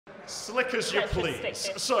Slick as you please.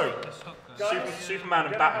 So, guys, Superman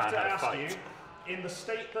and Batman had a fight. In the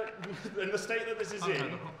state that this is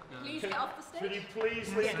in, Please get off the stage. could you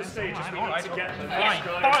please leave the stage as we need to get the Fine, next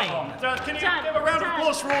guys fine. on? Dan, can you give a round of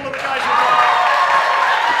applause for all of the guys who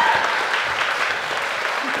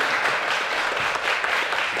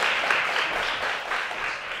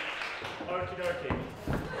are Okie dokie.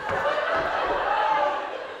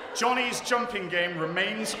 Johnny's jumping game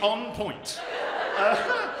remains on point.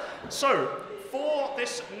 So, for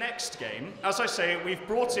this next game, as I say, we've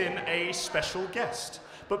brought in a special guest.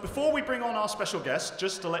 But before we bring on our special guest,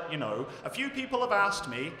 just to let you know, a few people have asked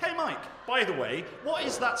me, hey Mike, by the way, what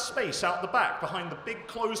is that space out the back behind the big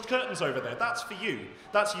closed curtains over there? That's for you.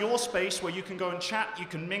 That's your space where you can go and chat, you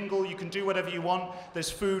can mingle, you can do whatever you want. There's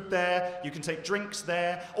food there, you can take drinks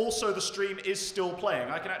there. Also, the stream is still playing.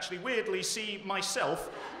 I can actually weirdly see myself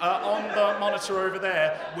on the monitor over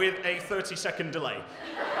there with a 30-second delay.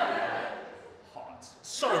 Hot.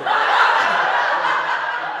 So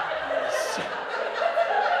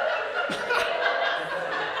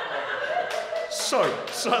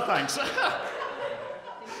thanks.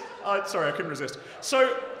 Sorry, I couldn't resist.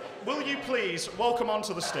 So, will you please welcome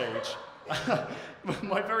onto the stage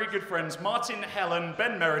my very good friends Martin, Helen,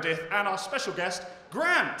 Ben Meredith, and our special guest,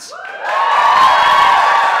 Grant.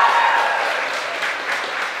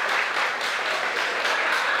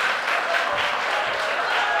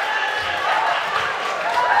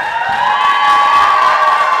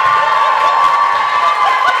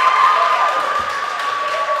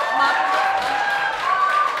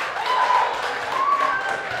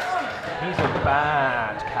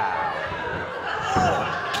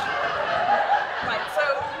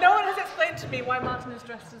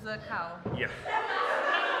 Dressed as a cow. Yeah.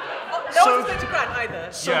 Oh, no one's going to Grant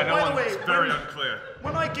either. So, yeah, no by one's, the way, it's very unclear.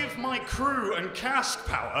 When I give my crew and cast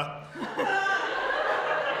power,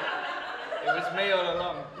 It was me all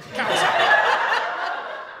along.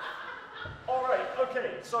 All right,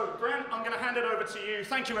 okay. So, Grant, I'm going to hand it over to you.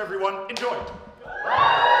 Thank you, everyone. Enjoy.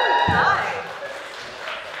 Hi.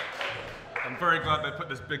 I'm very glad they put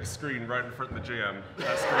this big screen right in front of the GM.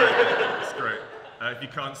 That's great. That's great. If you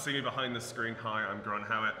can't see me behind the screen, hi, I'm Grant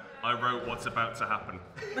Howitt. I wrote What's About to Happen.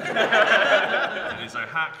 It is a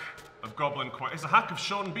hack of Goblin Quest. It's a hack of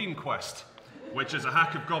Sean Bean Quest, which is a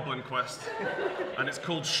hack of Goblin Quest, and it's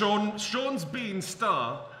called Sean's Bean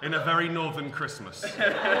Star in a Very Northern Christmas.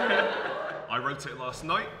 I wrote it last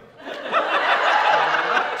night,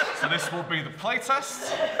 so this will be the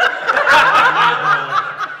playtest.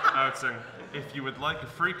 Outing. If you would like a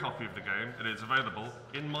free copy of the game, it is available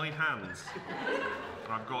in my hands.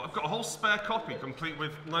 I've got a whole spare copy, complete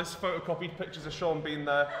with nice photocopied pictures of Sean Bean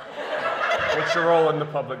there, which are all in the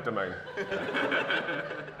public domain.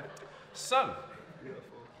 So.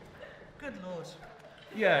 Good Lord.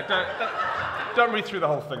 Yeah, don't read through the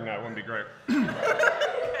whole thing now, it wouldn't be great.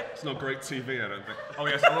 It's not great TV, I don't think. Oh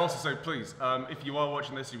yes, I'll also say, please, if you are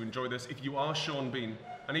watching this, you enjoy this, if you are Sean Bean,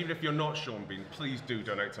 and even if you're not Sean Bean, please do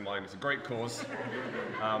donate to mine. It's a great cause.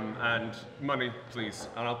 And money, please.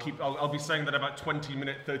 And I'll be saying that about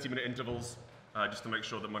 20-minute, 30-minute intervals, just to make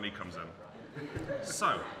sure that money comes in.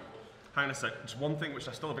 So, hang on a sec. Just one thing which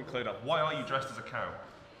I still haven't cleared up. Why are you dressed as a cow?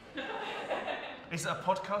 Is it a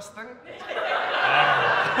podcast thing?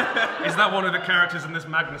 Is that one of the characters in this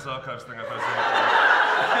Magnus Archives thing I've heard?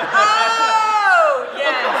 Oh,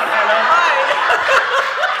 yes.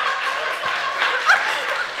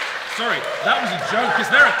 Sorry, that was a joke. Is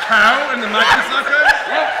there a cow in the Magnus Archives?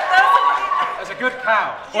 There's a good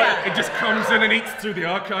cow. Yeah. It just comes in and eats through the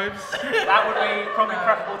archives? That would be probably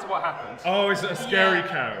preferable to what happened. Oh, is it a scary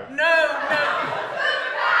cow? No.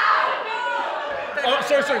 Oh,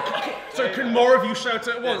 sorry. So can more of you shout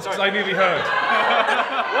at once? Because I nearly heard.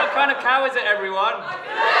 What kind of cow is it, everyone?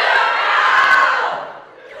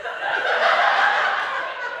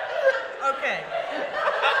 Okay.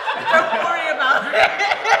 Don't worry about it.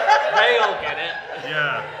 They all get it.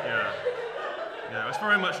 Yeah, it's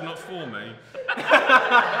very much not for me.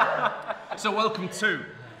 So welcome to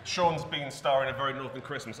Sean's Bean Star in a Very Northern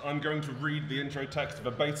Christmas. I'm going to read the intro text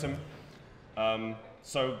verbatim.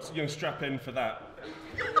 So strap in for that.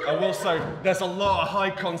 I will say, there's a lot of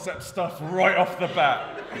high concept stuff right off the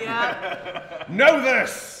bat. Yeah. Know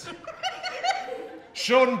this!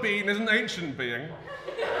 Sean Bean is an ancient being.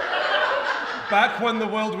 Back when the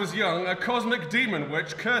world was young, a cosmic demon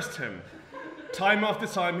witch cursed him. Time after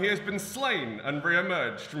time, he has been slain and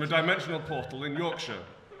re-emerged from a dimensional portal in Yorkshire.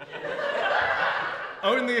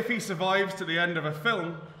 Only if he survives to the end of a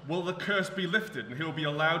film will the curse be lifted and he'll be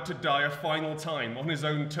allowed to die a final time on his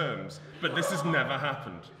own terms. But this has never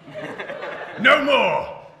happened. No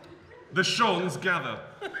more! The Seans gather.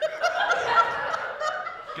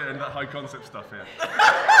 Getting that high concept stuff here.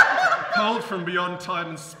 Pulled from beyond time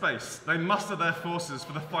and space, they muster their forces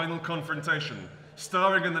for the final confrontation,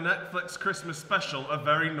 starring in the Netflix Christmas special, A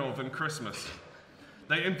Very Northern Christmas.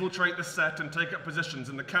 They infiltrate the set and take up positions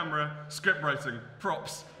in the camera, script writing,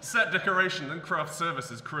 props, set decoration, and craft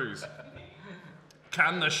services crews.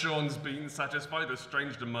 Can the Sean's Bean satisfy the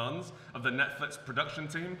strange demands of the Netflix production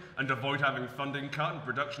team and avoid having funding cut and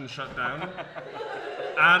production shut down?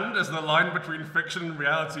 And as the line between fiction and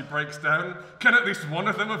reality breaks down, can at least one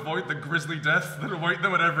of them avoid the grisly deaths that await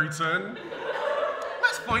them at every turn?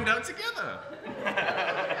 Let's find out together.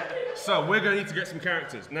 So, we're going to need to get some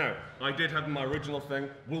characters. Now, I did have my original thing.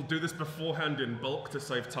 We'll do this beforehand in bulk to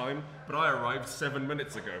save time, but I arrived 7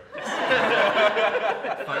 minutes ago.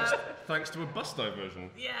 Thanks to a bus diversion.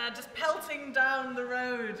 Yeah, just pelting down the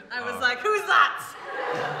road. I was like, who's that?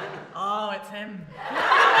 Oh, it's him.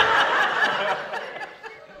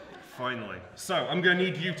 Finally. So, I'm going to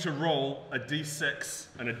need you to roll a d6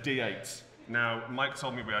 and a d8. Now, Mike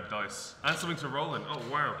told me we had dice. And something to roll in. Oh,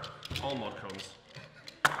 wow. All mod cons.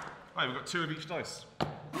 Right, we've got 2 of each dice.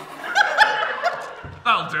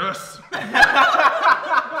 That'll do us.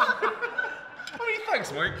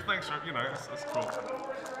 Thanks, Mike. Thanks for, that's cool.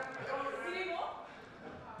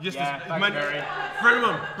 Yes, Yeah, thanks, Mary. Bring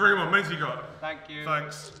him on. Mate, you got. Thank you.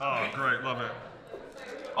 Thanks. Oh, great. Love it.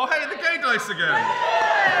 Oh, hey, the gay dice again.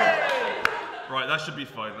 Right, that should be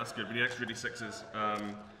fine. That's good. We need extra d6s.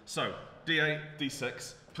 So, d8,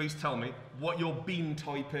 d6. Please tell me what your bean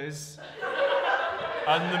type is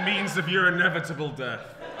and the means of your inevitable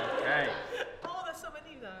death. Okay. Oh, there's so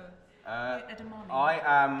many though. Edamame. I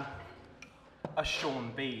am a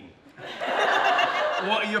Sean Bean.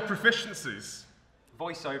 What are your proficiencies?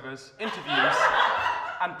 Voiceovers, interviews,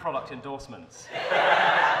 and product endorsements.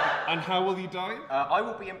 And how will you die? I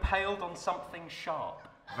will be impaled on something sharp.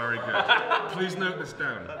 Very good. Please note this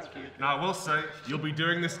down. Thank you. Now, I will say, you'll be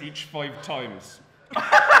doing this each 5 times.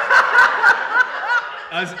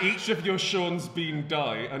 As each of your Sean's Bean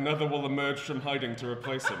die, another will emerge from hiding to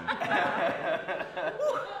replace him.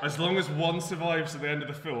 As long as one survives to the end of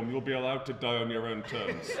the film, you'll be allowed to die on your own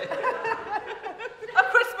terms. A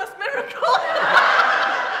Christmas miracle.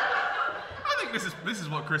 I think this is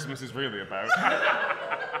what Christmas is really about.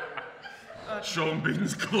 Sean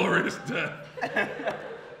Bean's glorious death.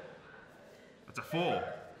 That's a 4.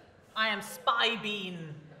 I am Spy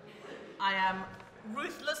Bean. I am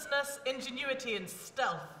ruthlessness, ingenuity, and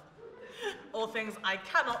stealth. All things I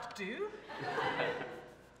cannot do.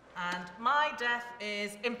 And my death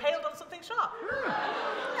is impaled on something sharp.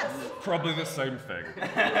 Yes. Probably the same thing.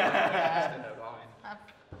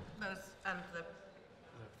 Those and the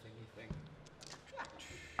Thingy thing.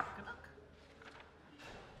 good luck.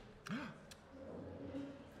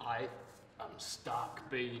 I am Stark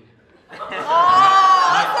Bean.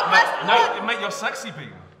 Mate, you're Sexy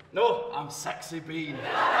Bean. No, I'm Sexy Bean.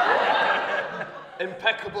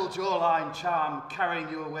 Impeccable jawline, charm, carrying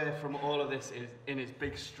you away from all of this in his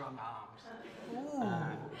big, strong arms. Ooh.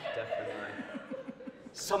 Definitely.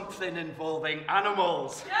 Something involving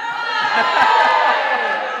animals.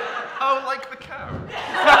 Oh, like the cow.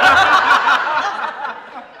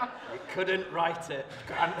 You couldn't write it,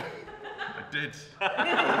 Grant. I did.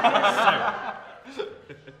 So,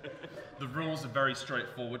 the rules are very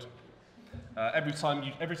straightforward. Every time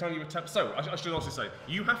you attempt. So, I should also say,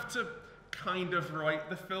 you have to kind of write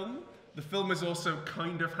the film. The film is also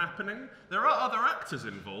kind of happening. There are other actors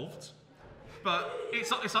involved, but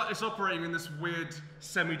it's operating in this weird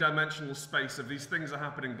semi-dimensional space of these things are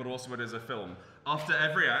happening, but also it is a film. After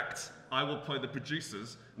every act, I will play the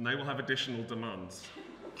producers, and they will have additional demands.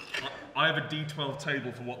 I have a D12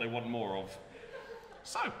 table for what they want more of.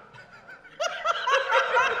 So.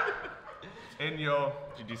 Did you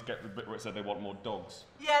just get the bit where it said they want more dogs?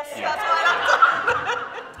 Yes, that's what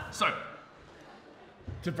I've done. So,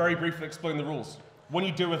 to very briefly explain the rules. When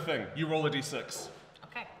you do a thing, you roll a d6.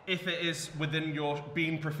 Okay. If it is within your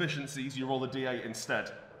bean proficiencies, you roll a d8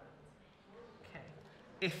 instead. Okay.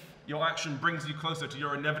 If your action brings you closer to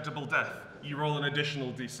your inevitable death, you roll an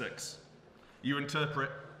additional d6. You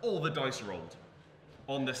interpret all the dice rolled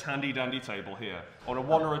on this handy-dandy table here. On a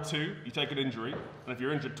 1 or a 2, you take an injury, and if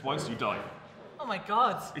you're injured twice, you die. Oh my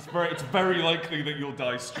God. It's very likely that you'll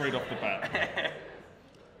die straight off the bat.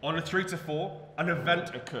 On a 3 to 4, an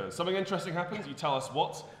event occurs. Something interesting happens, you tell us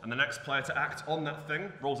what, and the next player to act on that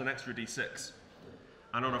thing rolls an extra d6.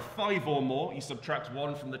 And on a 5 or more, you subtract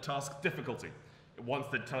 1 from the task difficulty. Once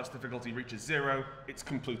the task difficulty reaches 0, it's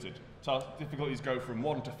completed. Task difficulties go from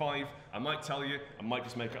 1 to 5. I might tell you, I might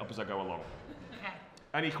just make it up as I go along. Okay.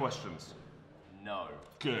 Any questions? No.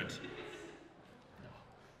 Good.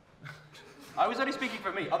 I was only speaking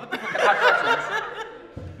for me. Other people can have questions.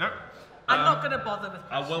 No. I'm not going to bother with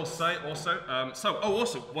I questions. will say also,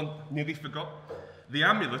 also, one nearly forgot, the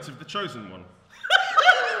amulet of the chosen one.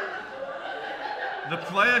 The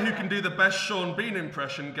player who can do the best Sean Bean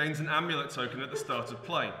impression gains an amulet token at the start of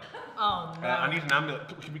play. Oh, no. I need an amulet.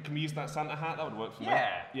 Can we use that Santa hat? That would work for me.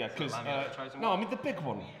 Yeah. Yeah, because... Amulet of the chosen no, one. I mean the big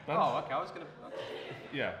one. Ben. Oh, okay. I was going to...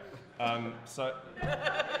 Yeah. So...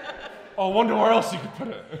 Oh, I wonder where else you could put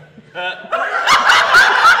it.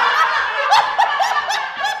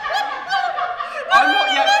 I'm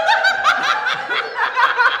not yet...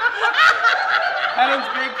 Helen's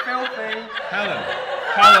big filthy.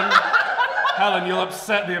 Helen, you'll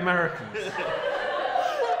upset the Americans. Oh,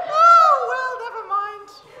 well, never mind.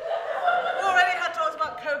 We already had talks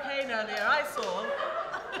about cocaine earlier, I saw.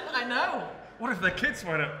 I know. What if their kids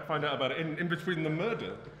find out about it in between the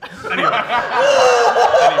murder? Anyway.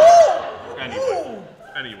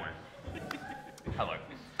 Hello.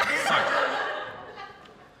 So,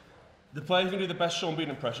 the player who can do the best Sean Bean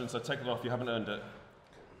impression, so take it off, you haven't earned it,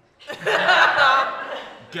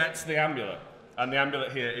 gets the amulet. And the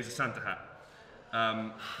amulet here is a Santa hat.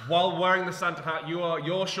 While wearing the Santa hat,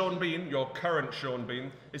 your Sean Bean, your current Sean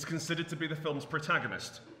Bean, is considered to be the film's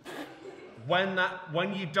protagonist. When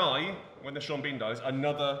you die, when the Sean Bean dies,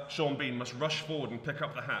 another Sean Bean must rush forward and pick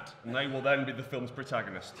up the hat, and they will then be the film's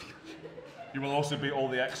protagonist. You will also be all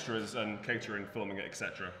the extras and catering, filming it,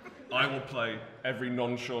 etc. I will play every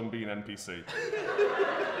non-Sean Bean NPC.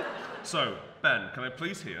 So, Ben, can I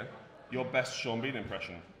please hear your best Sean Bean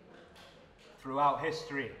impression? Throughout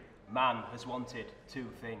history, man has wanted two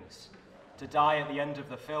things. To die at the end of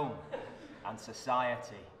the film, and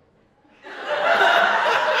society.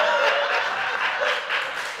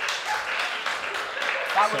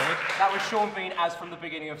 That was Sean Bean as from the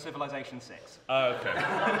beginning of Civilization 6. Okay.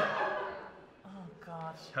 Oh,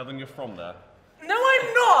 God. Helen, you're from there. No,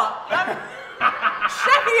 I'm not.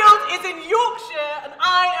 Sheffield is in Yorkshire, and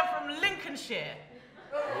I am from Lincolnshire.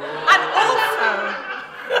 And also...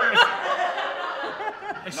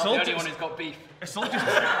 It's Not all the only just, one who's got beef. it's all just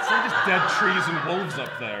dead trees and wolves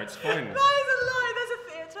up there. It's fine. That is a lie, there's a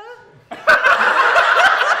theatre.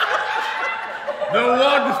 The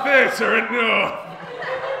one theatre at North.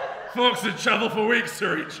 Folks had travelled for weeks to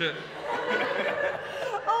reach it.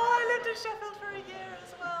 Oh, I lived in Sheffield for a year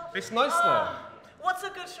as well. It's nice there. What's a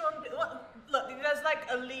good Sean Bean? Look, there's like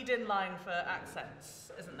a lead-in line for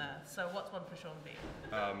accents, isn't there? So what's one for Sean Bean?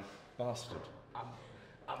 Bastard.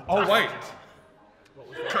 Oh, wait.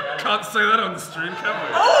 Can't say that on the stream, can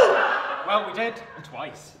we? Oh! Well, we did.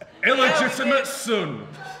 Twice. Illegitimate son.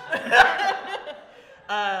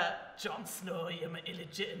 Jon Snow, you're my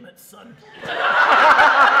illegitimate son. It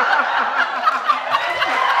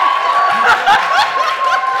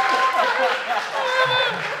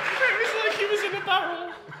was like he was in a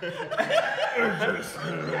barrel.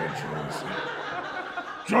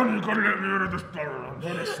 John, you gotta let me out of this barrel. I'm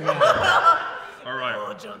gonna snow. All right.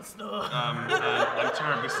 Oh, Jon Snow. I'm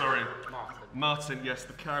terribly sorry. Martin, yes,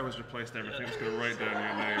 the cow has replaced everything. I'm just going to write down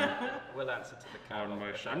your name We'll answer to the cow. on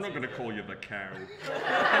my show. I'm not going to call you the cow.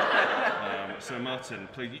 So, Martin,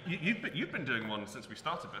 please, you've been doing one since we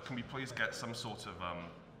started, but can we please get some sort of,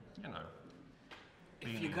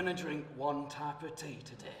 If you're going to drink one type of tea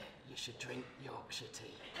today, you should drink Yorkshire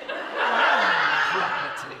tea.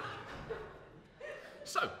 Proper tea.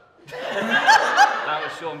 So. That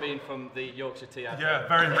was Sean Bean from the Yorkshire tea advert. Yeah,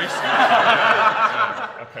 very recent.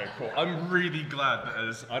 Yeah, okay, cool. I'm really glad that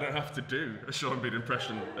I don't have to do a Sean Bean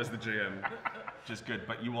impression as the GM, which is good.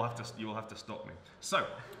 But you will have to stop me. So,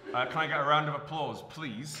 can I get a round of applause,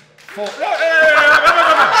 please? For Can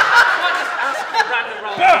I just ask for a random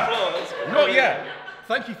round of applause? not yet.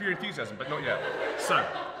 Thank you for your enthusiasm, but not yet. So,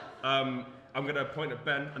 I'm going to point at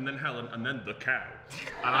Ben, and then Helen, and then the cow.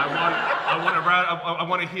 And I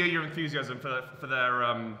want to hear your enthusiasm for their,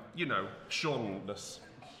 Sean-ness.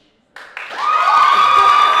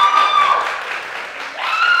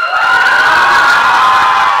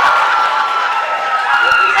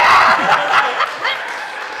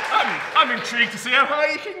 I'm intrigued to see how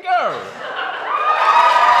high you can go.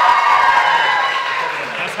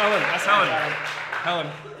 That's Helen. Helen,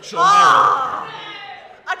 Sean Merrill.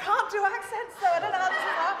 I can't do accents though, I don't know how this is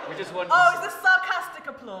happening. We just want Oh, is this sarcastic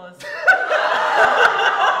applause?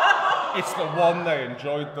 It's the one they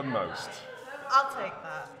enjoyed the most. I'll take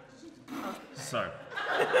that. So,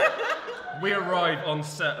 we arrive on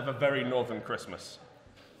set of a very northern Christmas.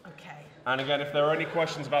 Okay. And again, if there are any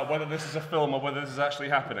questions about whether this is a film or whether this is actually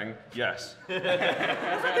happening, yes.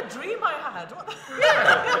 It's like a dream I had. What the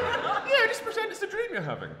Yeah, just pretend it's a dream you're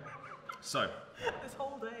having. So, this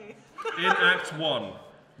whole day. in Act 1,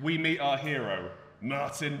 we meet our hero,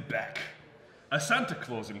 Martin Beck, a Santa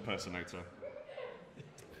Claus impersonator.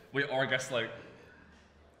 Or I guess like,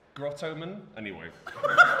 Grottoman? Anyway.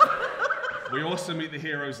 We also meet the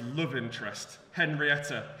hero's love interest,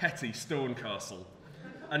 Henrietta Hetty Stonecastle,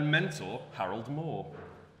 and mentor, Harold Moore.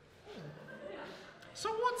 So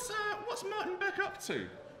what's Martin Beck up to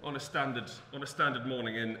on a standard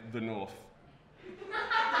morning in the North?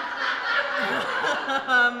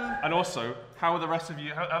 And also, how are the rest of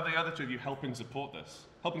you? How are the other two of you helping support this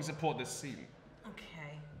scene?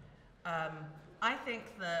 Okay. I think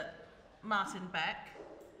that Martin Beck,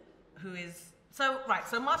 who is so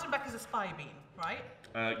Martin Beck is a spy bean, right?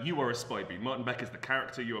 You are a spy bean. Martin Beck is the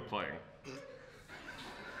character you are playing.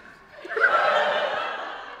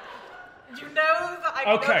 You know that I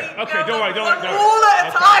Okay, don't worry. all at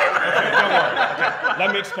a time. Okay, don't worry. Okay. Let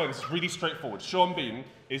me explain. This is really straightforward. Sean Bean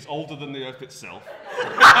is older than the Earth itself.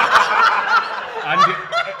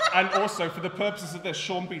 and also, for the purposes of this,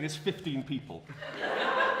 Sean Bean is 15 people.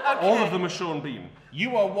 Okay. All of them are Sean Bean.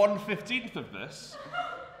 You are 1/15 of this,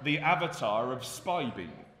 the avatar of Spy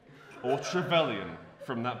Bean, or Trevelyan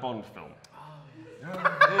from that Bond film.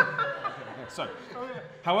 So,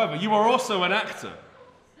 however, you are also an actor,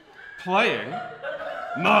 playing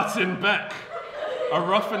Martin Beck, a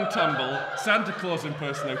rough and tumble Santa Claus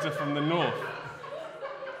impersonator from the North.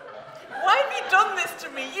 Why have you done this to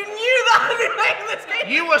me? You knew that I'd be playing this game.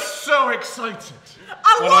 You were so excited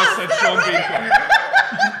I said Sean Bean Quest.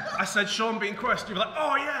 I said Sean Bean Quest. You were like,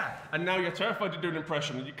 oh yeah. And now you're terrified to do an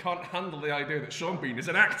impression and you can't handle the idea that Sean Bean is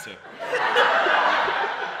an actor.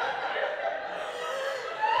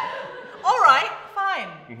 All right, fine.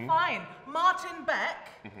 Martin Beck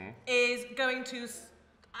is going to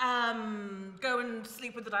go and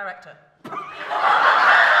sleep with the director.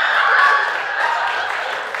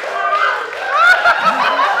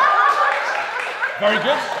 Very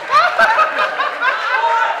good.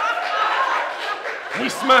 We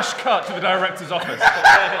smash cut to the director's office.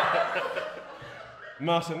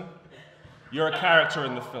 Martin, you're a character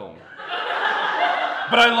in the film.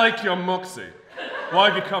 But I like your moxie. Why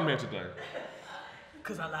have you come here today?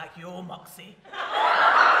 Because I like your moxie.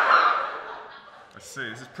 I see,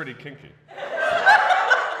 this is pretty kinky.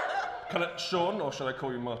 Can I, Sean, or shall I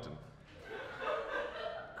call you Martin?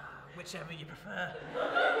 Whichever you prefer.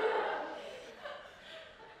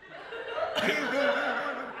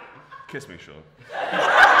 Kiss me, Sean.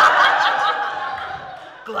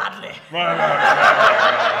 Gladly. Right.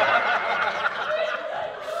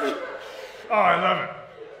 Oh, I love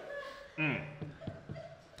it.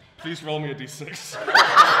 Please roll me a d6.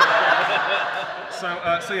 So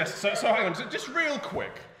hang on, just real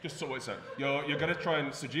quick, just so what you're going to try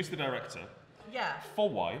and seduce the director. Yeah. For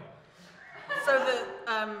why? So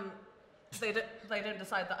that they don't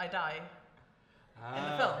decide that I die in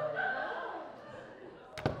the film.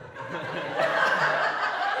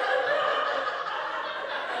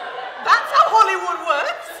 That's how Hollywood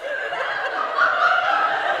works.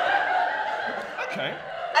 Okay.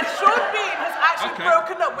 And Sean Bean has actually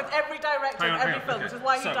broken up with every director in every film, which is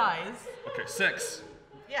why he dies. Okay, 6.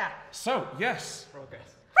 Yeah. So, yes.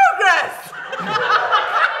 Progress!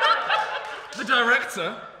 The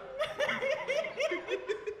director.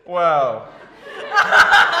 Wow.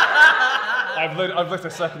 I've lit a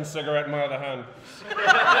second cigarette in my other hand.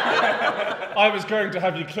 I was going to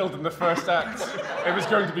have you killed in the first act. It was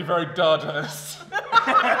going to be very Dadaist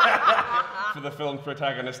for the film's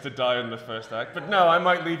protagonist to die in the first act. But no, I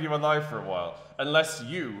might leave you alive for a while. Unless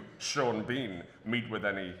you, Sean Bean, meet with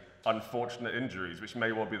any unfortunate injuries, which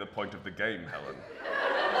may well be the point of the game, Helen.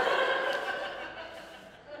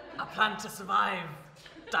 I plan to survive,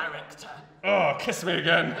 director. Oh, kiss me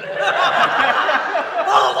again.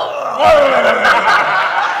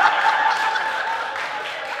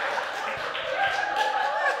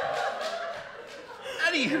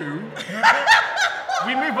 Anywho,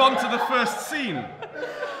 we move on to the first scene.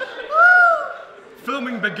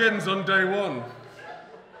 Filming begins on day 1.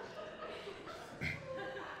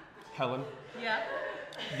 Helen? Yeah?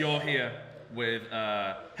 You're here with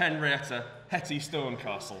Henrietta Hetty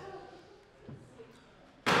Stonecastle.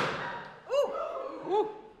 Ooh! Ooh.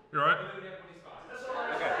 You alright?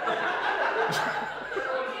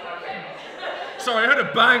 Sorry, I heard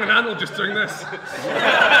a bang and Anil just doing this.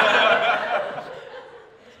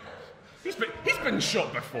 He's been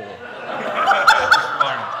shot before. It's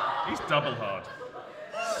fine. He's double hard.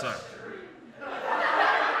 So.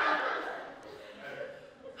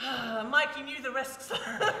 Mike, you knew the risks. I'm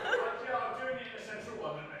doing it in a central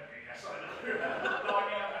London venue, yes, I know. It's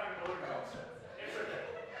okay.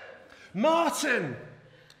 Martin,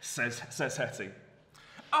 says Hetty.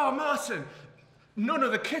 Oh, Martin, None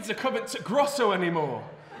of the kids are coming to Grosso anymore.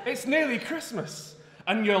 It's nearly Christmas,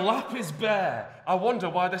 and your lap is bare. I wonder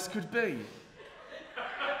why this could be.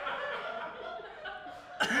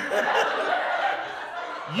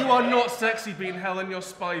 You are not sexy bean, Helen, you're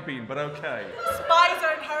spy bean, but okay. Spies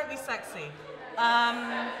are inherently sexy.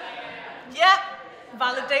 Yeah,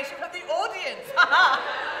 validation from the audience.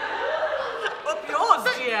 Up yours,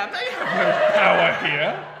 GM. They have no power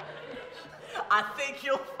here. I think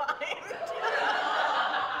you'll find.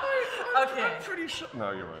 Okay. I'm pretty sure.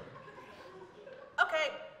 No, you're right.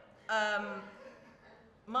 Okay.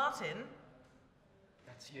 Martin.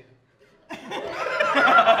 That's you.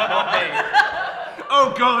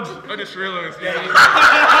 Oh God! I just realised.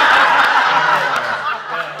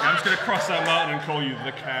 I'm just going to cross out Martin and call you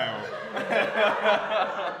the cow.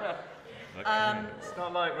 It's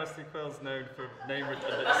not like Rusty Quill's known for name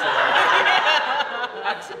redundancy.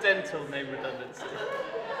 Accidental name redundancy.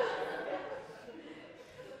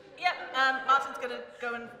 Yeah, Martin's gonna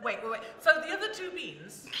go and wait. So the other two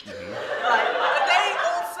beans, right, are they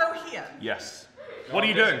also here? Yes. What are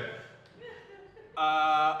you doing?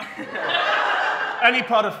 Any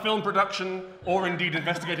part of film production, or indeed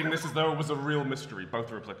investigating this as though it was a real mystery.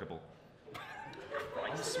 Both are applicable.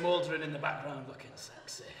 I'm smouldering in the background looking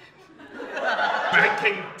sexy.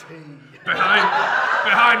 Making tea.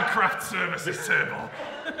 Behind craft services table.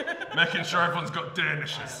 Making sure everyone's got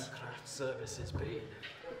Danishes. Craft services bean.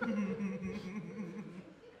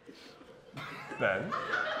 Ben?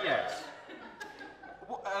 Yes.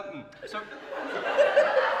 So,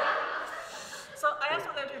 So I asked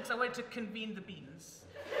what they were doing because I wanted to convene the beans.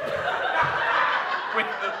 with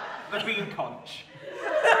the bean conch.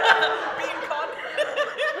 Bean con.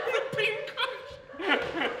 Bean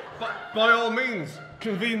conch. By all means,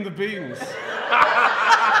 convene the beans.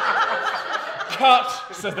 Cut,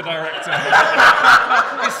 says the director.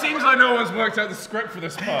 It seems like no one's worked out the script for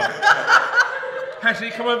this part.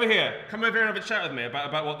 Hetty, come over here. Come over here and have a chat with me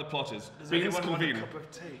about what the plot is. Does Beans anyone want a convene. cup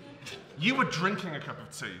of tea? You were drinking a cup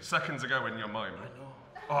of tea seconds ago in your mind. I know.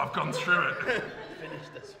 Oh, I've gone through it. Finish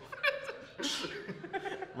this one.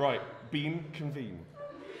 Right, bean convene.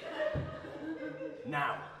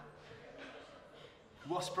 Now,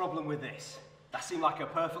 what's the problem with this? That seemed like a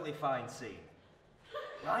perfectly fine scene.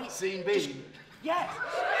 Right? Scene bean. Yes.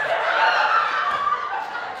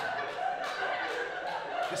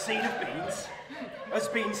 The scene of beans has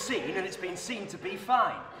been seen, and it's been seen to be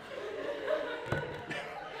fine.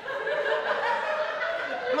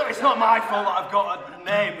 Look, it's not my fault that I've got a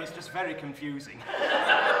name that's just very confusing.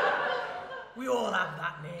 We all have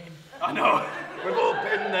that name. I know. We've all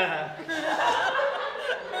been there.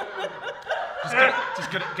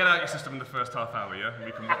 Just get out your system in the first half hour, yeah? And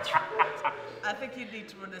we can watch. I think you'd need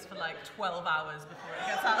to run this for like 12 hours before it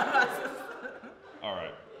gets out of our system. All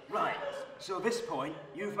right. Right, so at this point,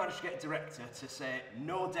 you've managed to get a director to say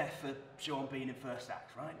no death for Sean Bean in first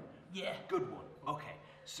act, right? Yeah. Good one. Okay.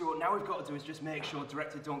 So now we've got to do is just make sure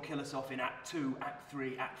director don't kill us off in Act 2, Act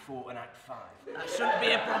 3, Act 4 and Act 5. That shouldn't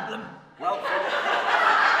be a problem. Well,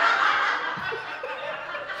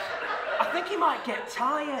 I think he might get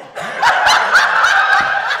tired.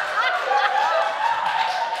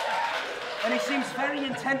 And he seems very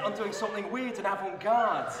intent on doing something weird and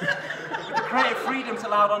avant-garde, with the creative freedoms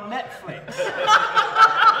allowed on Netflix.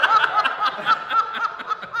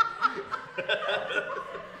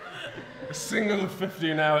 A single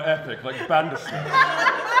 15-hour epic like Bandersnatch.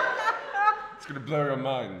 It's gonna blow your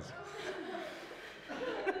minds.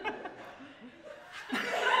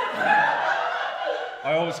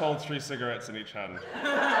 I always hold 3 cigarettes in each hand.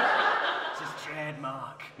 It's his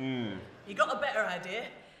trademark. You got a better idea?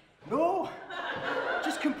 No,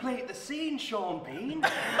 just complete the scene, Sean Bean.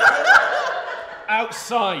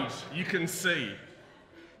 Outside, you can see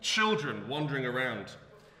children wandering around.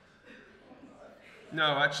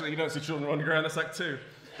 No, actually, you don't see children wandering around. That's Act 2.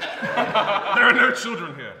 There are no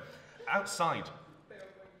children here. Outside,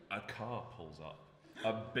 a car pulls up.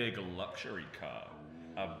 A big luxury car.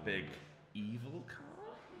 A big evil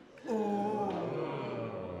car. Ooh.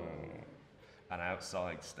 And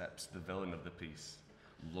outside steps the villain of the piece,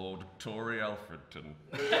 Lord Tory Alfredton.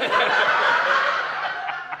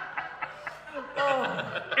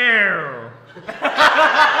 Ew.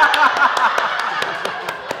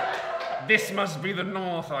 This must be the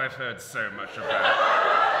north I've heard so much about.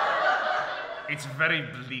 It's very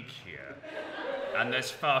bleak here, and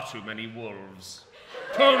there's far too many wolves.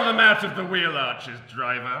 Pull them out of the wheel arches,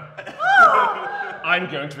 driver. I'm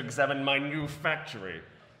going to examine my new factory,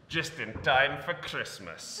 just in time for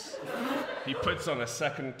Christmas. He puts on a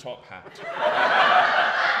second top hat.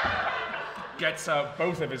 Gets out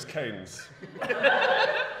both of his canes.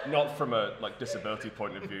 Not from a disability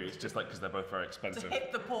point of view. It's just because they're both very To expensive.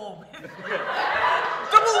 hit the poor with.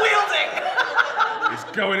 Double wielding! He's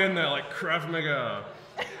going in there like Krav Maga.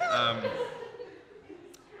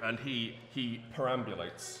 And he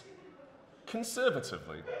perambulates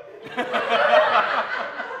conservatively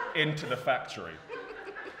into the factory.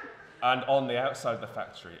 And on the outside of the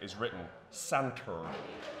factory is written Santr.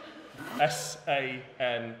 S-A-N-T-R.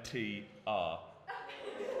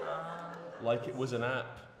 Like it was an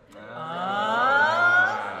app.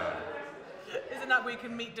 Isn't that where you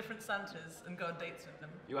can meet different Santas and go on dates with them?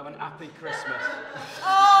 You have an happy Christmas.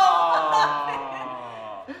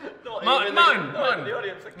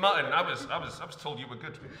 Martin, I was told you were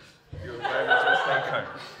good. You were very much mistaken.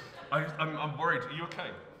 Okay. I'm worried. Are you okay?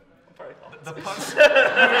 I'm very hot. The puns.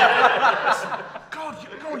 God,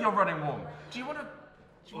 you're running warm. Do you want to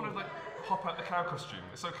hop out the cow costume?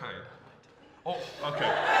 It's okay. Oh,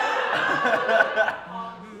 okay.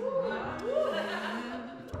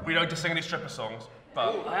 We don't just sing any stripper songs,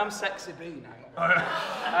 but I am Sexy Bean.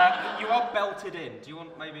 You are belted in. Do you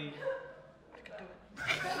want maybe...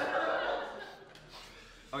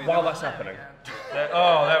 while that's happening. There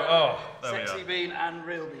we Sexy are. Bean and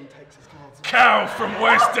Real Bean takes his cards. Cow from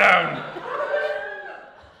waist down.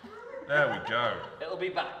 There we go. It'll be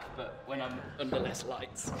back, but when I'm under less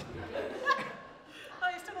lights. Oh,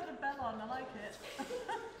 you still got the bell on, I like it.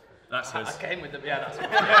 That's his. I came with them, yeah, that's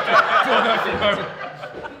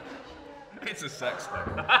It's a sex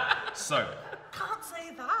thing. So. Can't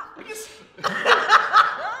say that.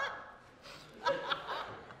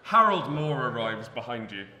 Harold Moore arrives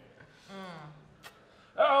behind you.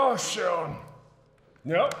 Oh, Sean.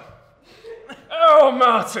 Yep. Oh,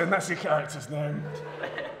 Martin, that's your character's name.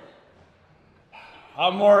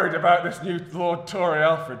 I'm worried about this new Lord Tory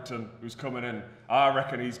Alfredton who's coming in. I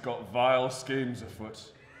reckon he's got vile schemes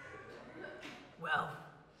afoot. Well,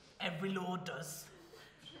 every lord does.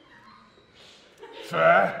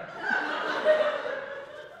 Fair.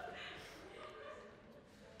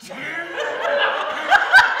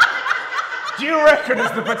 Do you reckon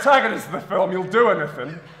as the protagonist of the film you'll do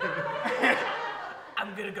anything?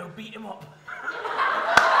 I'm gonna go beat him up.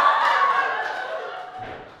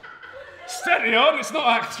 Steady on, it's not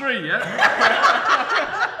Act 3 yet.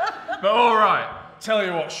 But all right, tell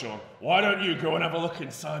you what, Sean, why don't you go and have a look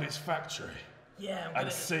inside his factory Yeah, I'm and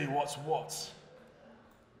gonna... see what's what?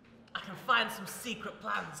 I can find some secret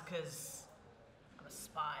plans, because I'm a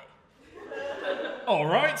spy. All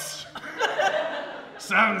right.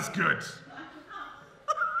 Sounds good.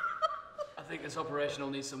 I think this operation will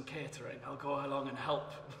need some catering. I'll go along and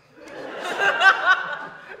help.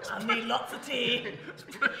 I need lots of tea.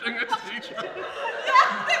 Pushing a teacher.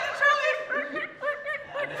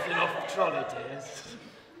 Anything off trolley, dears?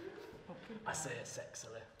 I say it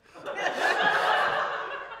sexily.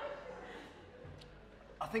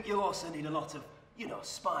 I think you'll also need a lot of,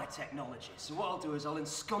 spy technology. So what I'll do is I'll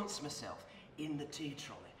ensconce myself in the tea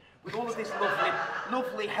trolley with all of these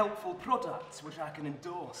lovely, helpful products which I can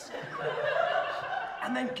endorse.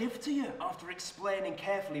 And then give to you after explaining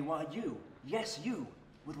carefully why you, yes you,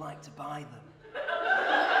 would like to buy them.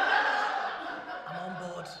 I'm on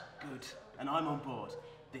board. Good. And I'm on board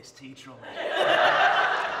this tea trolley.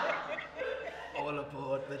 All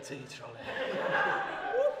aboard the tea trolley.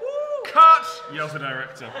 Cut! Yells the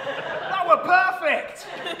director. That were perfect!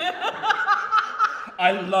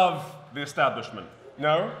 I love the establishment.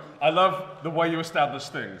 No, I love the way you establish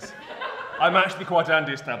things. I'm actually quite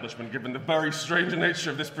anti-establishment, given the very strange nature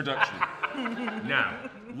of this production. Now,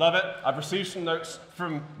 love it. I've received some notes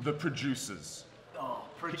from the producers. Oh,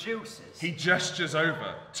 producers. He gestures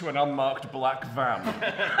over to an unmarked black van.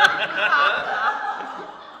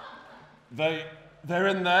 They're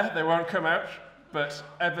in there. They won't come out. But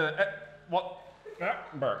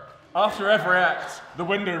after every act, the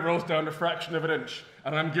window rolls down a fraction of an inch,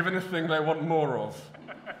 and I'm given a thing they want more of.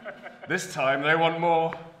 This time, they want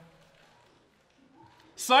more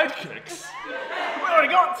sidekicks. We already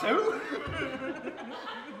got two.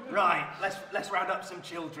 Right, let's round up some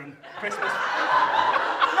children. Christmas.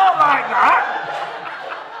 Not like that.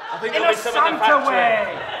 I think In there'll a be some in the Santa factory.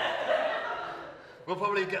 way. We'll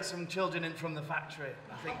probably get some children in from the factory.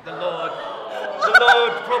 I think the Lord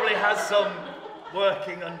probably has some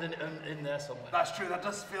working in there somewhere. That's true. That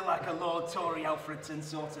does feel like a Lord Tory Alfredton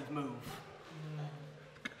sort of move.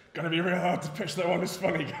 Gonna be real hard to pitch that one as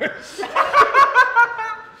funny, guys.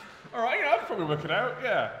 All right, I'd probably work it out.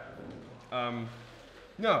 Yeah.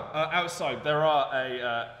 Outside there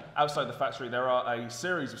are outside the factory there are a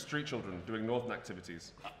series of street children doing northern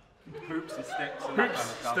activities. Hoops and sticks and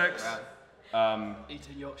Hoops, sticks.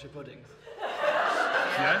 Eating Yorkshire puddings.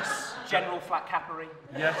 Yes. General flat capery.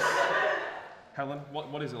 Yes. Helen,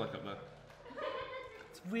 what is it like up there?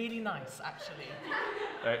 It's really nice, actually.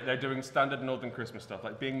 They're doing standard Northern Christmas stuff,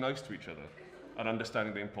 like being nice to each other and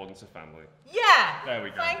understanding the importance of family. Yeah! There we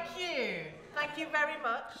go. Thank you. Thank you very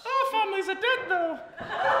much. Our families are dead, though.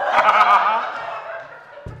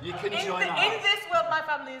 You can In join us. this world, my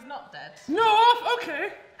family is not dead. No,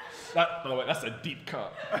 okay. By the way, that's a deep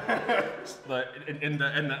cut. in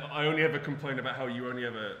the I only ever complain about how you only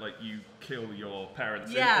ever you kill your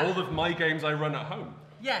parents. Yeah. In all of my games I run at home,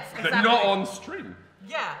 Yes, but exactly. not on stream.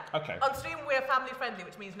 Yeah. Okay. On stream, we're family friendly,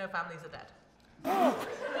 which means no families are dead.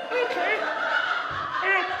 Okay.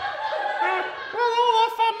 Well, all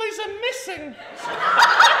our families are missing.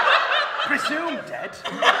 Presumed dead?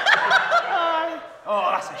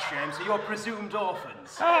 Oh, that's a shame. So you're presumed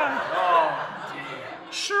orphans. Oh, dear.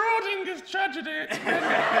 Schrodinger's tragedy.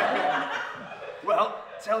 Well,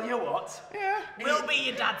 tell you what. Yeah. We'll be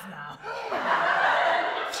your dads now.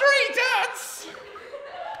 3 dads.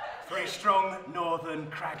 3 strong, northern,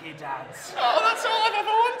 craggy dads. Oh, that's all I've ever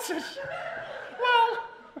wanted. Well,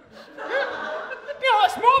 yeah,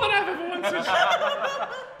 that's more than I've ever wanted.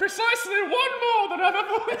 Precisely 1 more than I've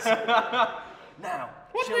ever wanted. Now,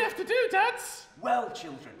 What do we have to do, dads? well,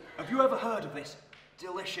 children, have you ever heard of this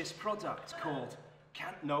delicious product called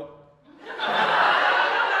No.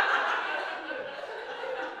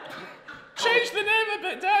 Change the name a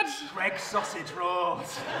bit, Dad. Greg's sausage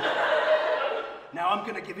rolls. Now I'm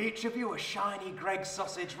going to give each of you a shiny Greg's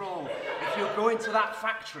sausage roll if you'll go into that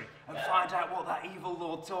factory and find out what that evil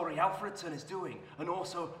Lord Tory Alfredton is doing, and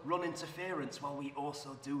also run interference while we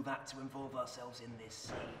also do that to involve ourselves in this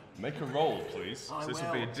scene. Make a roll, please. I So this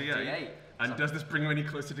will be a will. D8. D8. And does this bring you any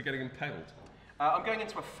closer to getting impaled? I'm going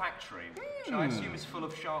into a factory, which I assume is full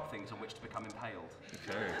of sharp things on which to become impaled.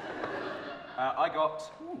 Okay. I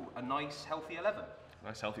got a nice healthy 11.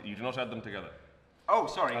 Nice, healthy. You do not add them together. Oh,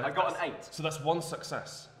 sorry, I got an 8. So that's 1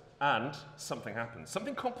 success. And something happens.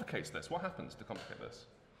 Something complicates this. What happens to complicate this?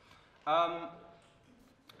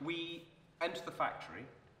 We enter the factory,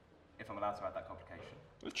 if I'm allowed to add that complication.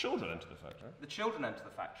 The children enter the factory. The children enter the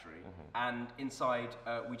factory, and inside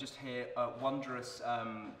we just hear wondrous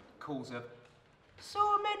calls of,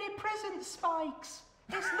 "So many present spikes!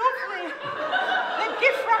 It's lovely! They're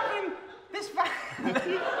gift wrapping this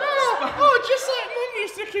Oh, just like Mum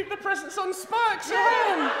used to keep the presents on spikes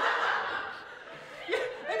around.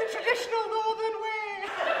 in the traditional northern way!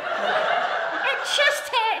 And chest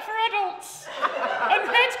height for adults. And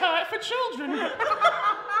head height for children.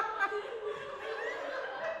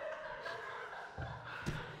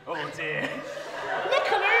 Oh dear.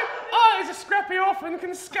 Luckily, I, as a scrappy orphan,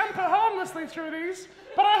 can scamper harmlessly through these,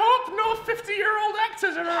 but I hope no 50-year-old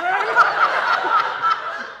actors are around.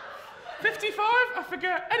 55? I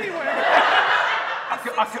forget. Anyway.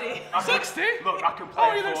 60? Look, I can play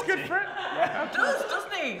Oh, he looks 40. good for it.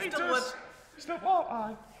 Doesn't he? He Still does. would. Still, well, I.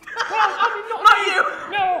 Well, I mean, not you!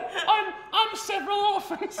 No, I'm several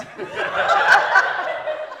orphans.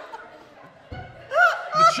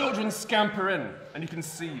 The children scamper in, and you can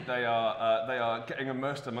see they are getting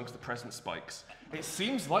immersed amongst the present spikes. It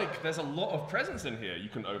seems like there's a lot of presents in here you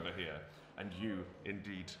can overhear, and you,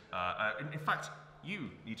 indeed, in fact,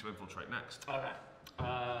 you need to infiltrate next. Okay.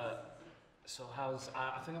 So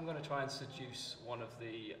I think I'm going to try and seduce one of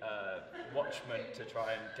the watchmen to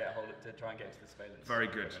try and get into the surveillance. Very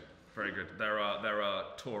good, very good. There are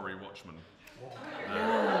Tory watchmen.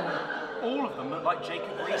 All of them look like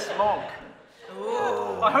Jacob Rees-Mogg.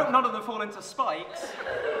 I hope none of them fall into spikes.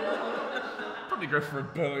 Probably go for a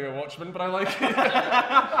burlier watchman, but I like it.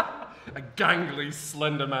 A gangly,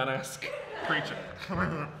 slender man-esque creature.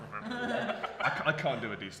 I can't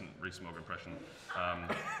do a decent Rees-Mogg impression.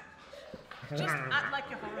 Just act like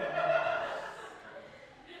you're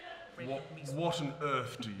horrible. What on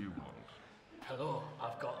earth do you want? Hello,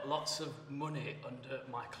 I've got lots of money under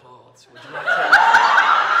my clothes. Would you like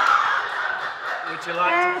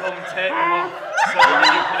to come take them off so that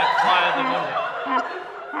you can acquire the money?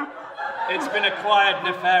 It's been acquired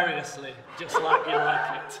nefariously, just like you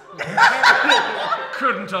like it.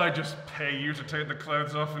 Couldn't I just pay you to take the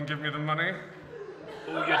clothes off and give me the money?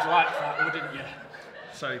 Oh, you'd like that, wouldn't you?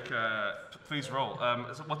 Please roll.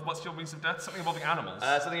 What's your means of death? Something involving animals?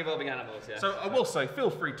 Something involving animals, yeah. So I will say, feel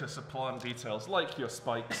free to supplant details like your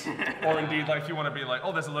spikes, or indeed, like if you want to be like,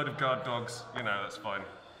 oh, there's a load of guard dogs, you know, that's fine.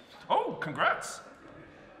 Oh, congrats!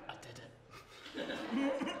 I did it.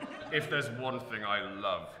 If there's one thing I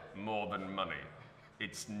love more than money,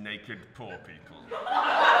 it's naked poor people.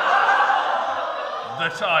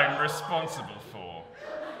 That I'm responsible for.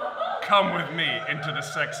 Come with me into the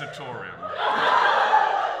sexatorium.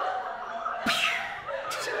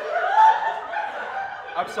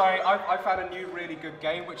 I'm sorry, I found a new really good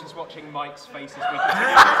game, which is watching Mike's face as we continue.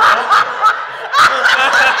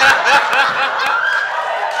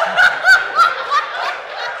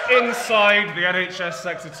 Inside the NHS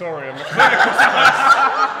secretorium, the clinical space,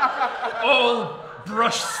 all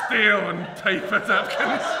brushed steel and paper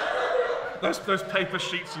napkins. Those paper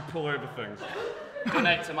sheets you pull over things.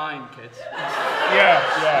 Donate to mine, kids.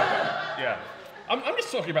 Yeah. I'm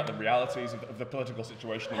just talking about the realities of the political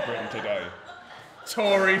situation in Britain today.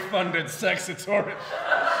 Tory-funded sexitorium. No,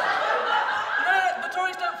 the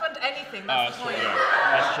Tories don't fund anything, that's the point.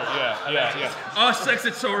 That's true, yeah. Our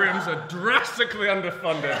sexitoriums are drastically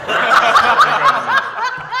underfunded.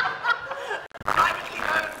 Privately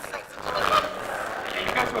owned sexitorium.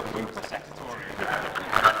 You guys will move to sexitorium.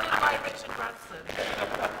 Funded by Richard Branson.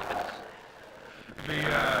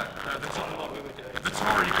 The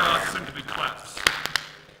Tory guards seem to be claps.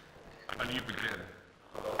 And you begin.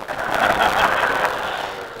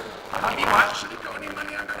 Have you actually got any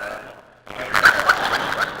money under there?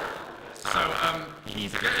 So,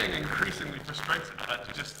 he's getting increasingly frustrated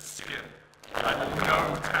at just skin. And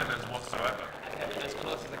no tethers whatsoever. Get as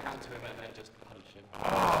close as I can to him and then just punch him.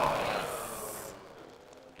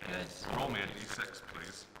 Good. Roll me a d6,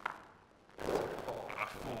 please. A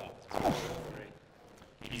 4.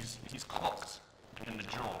 3. He's clocked in the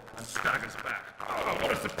jaw and staggers back. Oh,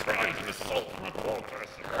 what a surprise and assault from a poor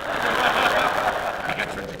person. He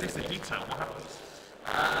gets to introduce the detail. What happens?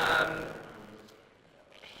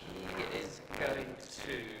 He is going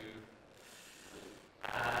to.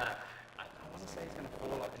 I want to say he's going to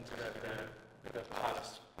fall up into the pile of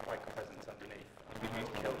spike presents underneath. I'm going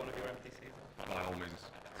to kill one of your NPCs. By all means.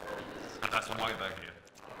 That's why they're here.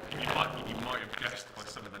 You might have guessed by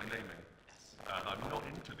some of the naming. I'm not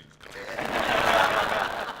into these guys.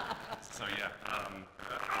 So yeah,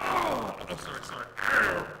 sorry.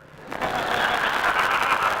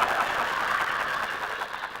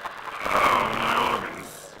 My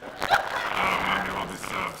organs. My dog is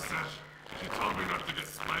so upset. She told me not to get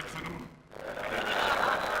spikes in them.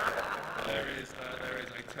 There is a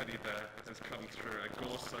teddy bear that has come through, a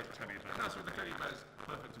gore-soaked teddy bear. That's what the teddy bear is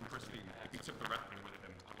perfect and pristine. He took the wrapping with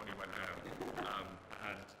him when he went down.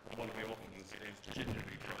 And one of the orphans is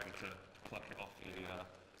gingerly trying to pluck it off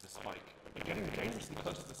the spike. You're getting dangerously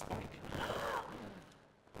close to the spike.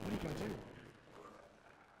 What are you going to do?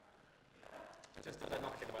 Just as I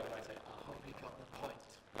knock it away, I say, I hope you got the point.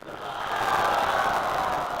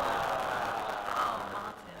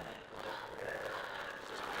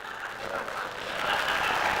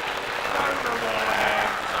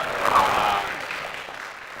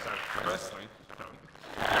 So, firstly, don't.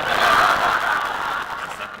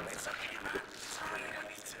 Secondly, it's okay, man. It's fine, you don't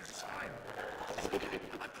need to. It's fine. It's okay.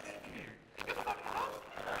 I believe in you. You're the fucking off.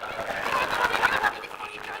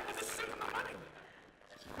 You can't do the suit in the money.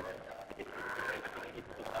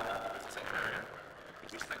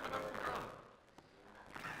 Just think when I'm wrong.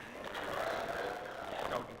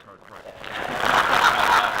 Golden code, right.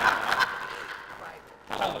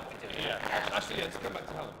 Helen. Yeah. Actually, let's come back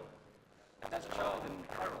to Helen. That's a child in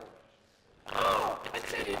peril. Oh, a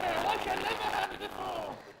teddy bear like I never had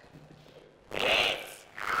before. Yes.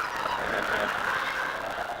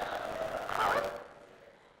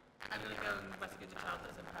 I'm going to go and rescue the child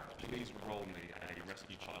that's in peril. Please roll me a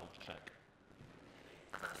rescue child check.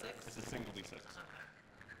 Is that 6? It's a single d6.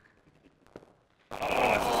 Oh,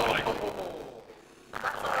 that's a spike.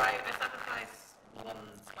 That's alright, I sacrifice 1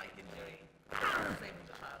 spike injury. Saving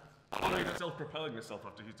the child. Oh, you're self-propelling yourself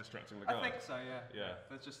after he's distracting the guard. I think so, yeah. Yeah.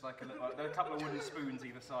 There's just like there are a couple of wooden spoons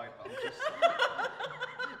either side, but I'm just.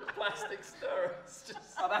 Plastic stirrers.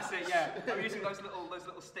 Just. Oh, that's it, yeah. I'm using those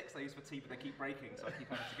little sticks they use for tea, but they keep breaking, so I keep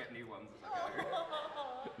having to get new ones as I go.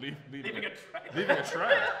 Leaving a tray. Leaving a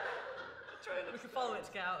tray. We can follow it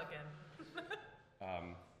to get out again.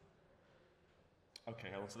 Okay,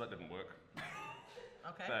 Helen, so that didn't work.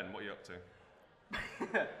 Okay. Ben, what are you up to?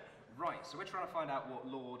 Right, so we're trying to find out what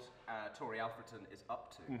Lord Tory Alfreton is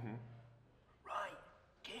up to. Right,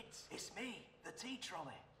 kids, it's me, the tea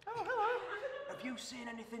trolley. Oh, hello. Have you seen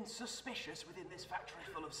anything suspicious within this factory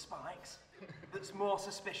full of spikes that's more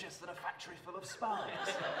suspicious than a factory full of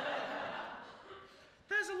spikes?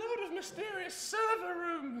 There's a load of mysterious server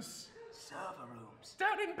rooms Server rooms,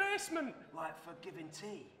 down in basement. like for giving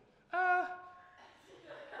tea.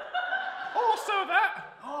 Also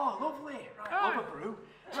that. Oh, lovely. Right, Aye. love a brew.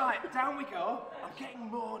 Right, down we go. I'm getting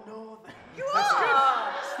more northern. That's good.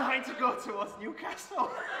 Starting to go towards Newcastle.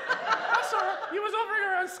 That's alright. You was hovering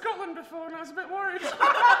around Scotland before and I was a bit worried.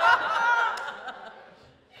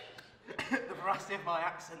 The veracity of my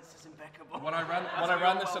accents is impeccable. When I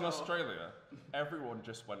ran this in Australia, everyone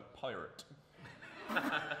just went pirate.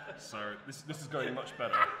 So this is going much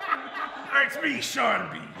better. It's me, Sean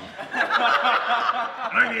B.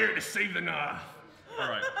 I'm here to save the North. All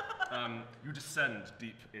right. You descend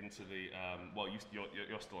deep into the. Well,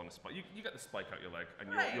 you're still on a spike. You get the spike out your leg,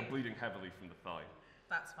 and you're bleeding heavily from the thigh.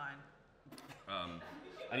 That's fine.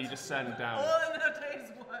 And you descend down. All in a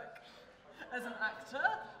day's work as an actor.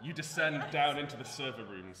 You descend down into the server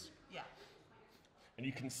rooms. Yeah. And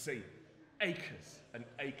you can see acres and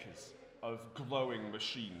acres of glowing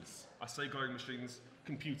machines. I say glowing machines,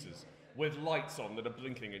 computers, with lights on that are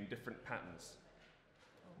blinking in different patterns.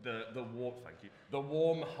 The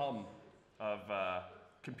warm hum of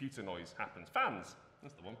computer noise happens. Fans,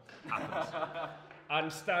 that's the one, happens.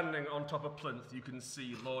 And standing on top of plinth, you can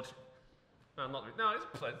see Lord... No, it's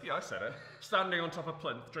plinth, yeah, I said it. Standing on top of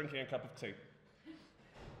plinth, drinking a cup of tea.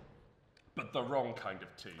 But the wrong kind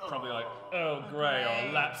of tea. Probably like Earl Grey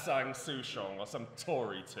or Lapsang Souchong or some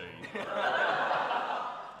Tory tea.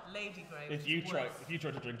 Lady Grey. If you try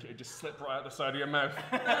to drink it, it'd just slip right out the side of your mouth.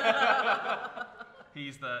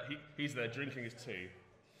 He's there drinking his tea.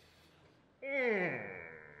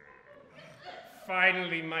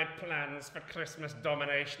 Finally, my plans for Christmas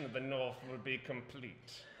domination of the North will be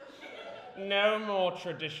complete. No more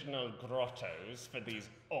traditional grottos for these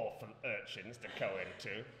awful urchins to go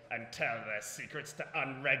into and tell their secrets to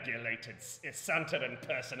unregulated Santa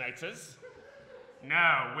impersonators.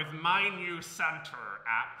 Now, with my new Santa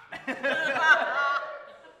app...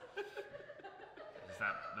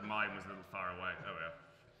 The mime was a little far away. Oh, yeah.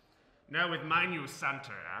 Now, with my new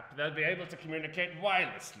Santa app, they'll be able to communicate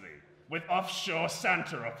wirelessly with offshore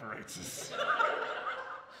Santa operators.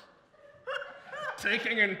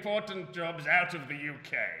 Taking important jobs out of the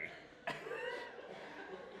UK.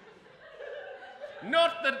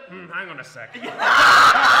 Not that... hang on a sec.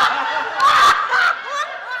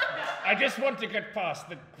 I just want to get past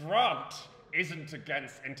that Grant isn't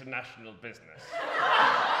against international business.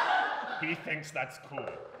 He thinks that's cool.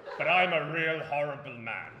 But I'm a real horrible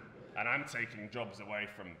man, and I'm taking jobs away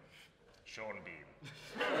from Sean Bean.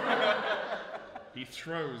 He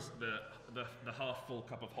throws the half-full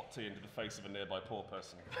cup of hot tea into the face of a nearby poor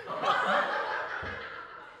person.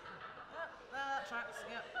 That tracks,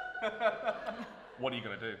 yep. What are you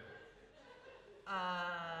going to do?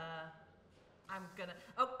 I'm gonna...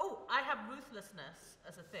 Oh, I have ruthlessness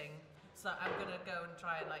as a thing, so I'm gonna go and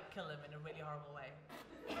try and, like, kill him in a really horrible way.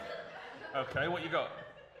 Okay, what you got?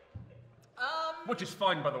 Which is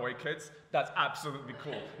fine, by the way, kids. That's absolutely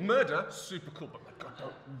cool. Murder, super cool, but my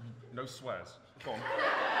God, no swears. Go on.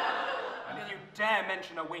 And if you dare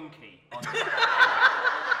mention a winky on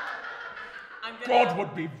God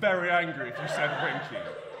would be very angry if you said winky.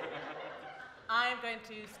 I'm going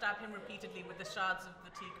to stab him repeatedly with the shards of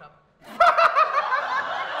the teacup.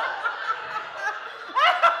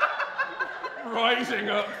 Rising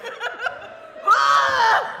up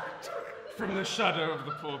from the shadow of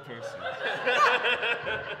the poor person.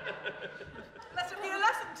 Let it be a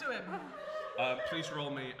lesson to him. Please roll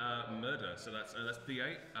me murder. So that's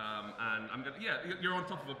D8, and I'm gonna. Yeah, you're on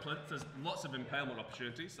top of a plinth. There's lots of impalement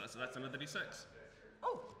opportunities. So that's another D6.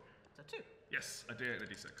 Oh, that's a 2. Yes, a D8 and a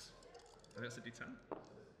D6. I think that's a D10.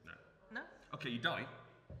 No. No. Okay, you die.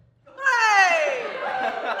 Hey!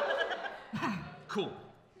 Cool.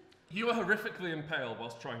 You are horrifically impaled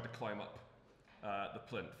whilst trying to climb up the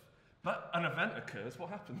plinth. But an event occurs. What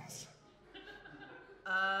happens?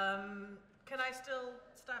 Can I still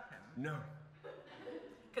stab him? No.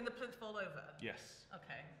 Can the plinth fall over? Yes.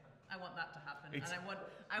 Okay, I want that to happen, It's- and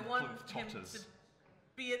I want him totters. to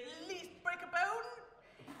be at least break a bone,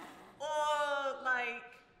 or like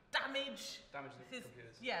damage Damage the his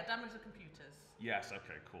computers. Yeah, damage the computers Yes.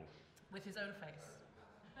 Okay. Cool. with his own face.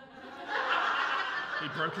 He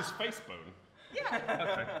broke his face bone. Yeah,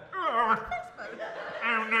 Okay. face bone.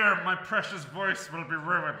 Oh no, my precious voice will be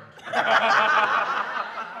ruined.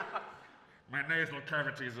 My nasal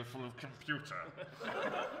cavities are full of computer.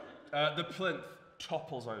 The plinth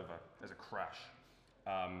topples over. There's a crash.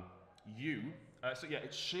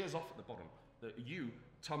 It shears off at the bottom. You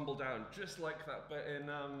tumble down just like that bit in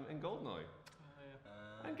Goldeneye.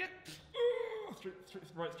 And get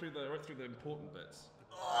right through the important bits.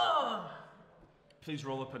 Oh. Please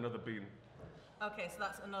roll up another bean. Okay, so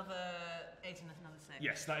that's another 8 and another 6.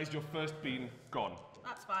 Yes, that is your first bean gone.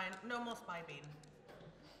 That's fine. No more spy bean.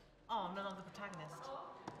 Oh, I'm no longer the protagonist.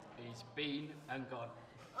 He's been and gone.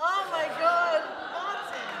 Oh my God,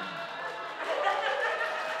 Martin!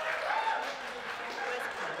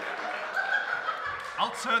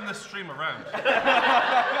 I'll turn the stream around.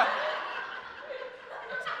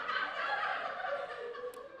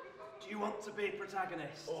 Do you want to to be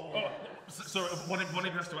protagonist. So one of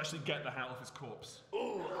you has to actually get the hat off his corpse.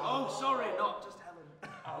 Oh, sorry, not just Helen.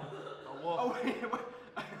 I'll walk. Oh, wait.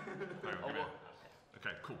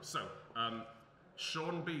 Okay, cool. So,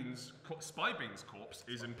 Sean Bean's, Spy Bean's corpse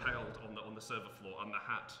is impaled on the server floor, and the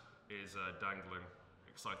hat is dangling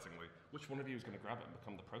excitingly. Which one of you is going to grab it and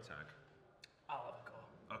become the protag? I'll have a go.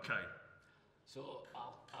 Okay. So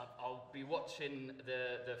I'll be watching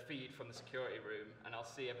the feed from the security room, and I'll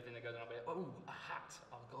see everything that goes on. I'll be like, oh, a hat,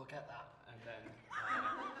 I'll go get that. And then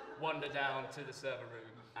wander down to the server room,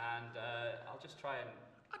 and I'll just try and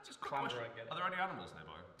clamber and get it. Are there any animals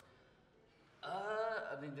nearby?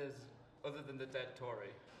 I think there's, other than the dead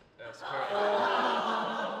Tory, security.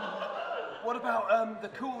 What about the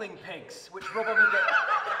cooling pigs, which probably get...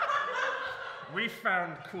 We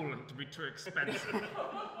found coolant to be too expensive,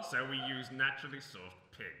 so we use naturally sourced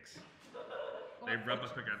pigs. They rub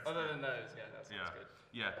up against. Other than those, yeah, that sounds good.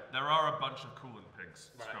 Yeah, there are a bunch of coolant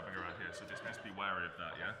pigs scrubbing around here, so just be wary of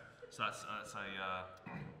that. Yeah. So that's a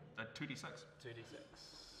 2d6. 2d6.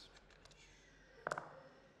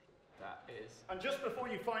 That is. And just before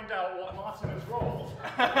you find out what Martin has rolled.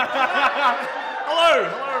 Hello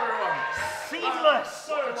everyone. Seamless!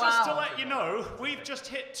 So just to let you know, we've just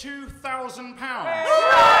hit £2,000.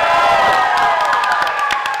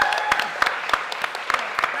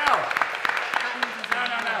 Now,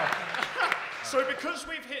 so because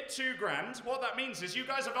we've hit £2,000, what that means is you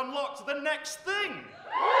guys have unlocked the next thing.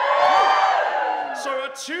 So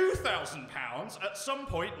at £2,000, at some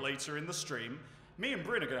point later in the stream, me and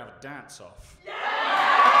Bryn are going to have a dance-off.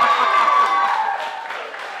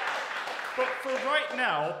 But for right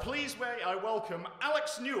now, please may I welcome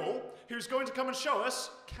Alex Newell, who's going to come and show us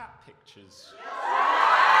cat pictures.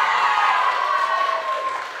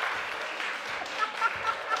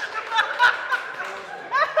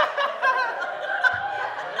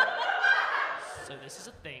 So this is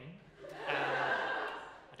a thing.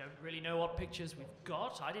 I don't really know what pictures we've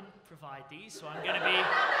got. I didn't provide these, so I'm going to be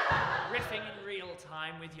riffing in real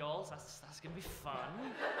time with y'all. That's going to be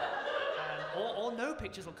fun. Or no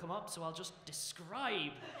pictures will come up, so I'll just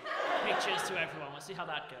describe pictures to everyone. We'll see how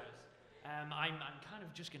that goes. I'm kind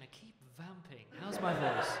of just going to keep vamping. How's my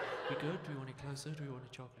voice? We good? Do we want it closer? Do we want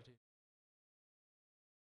it chocolatey?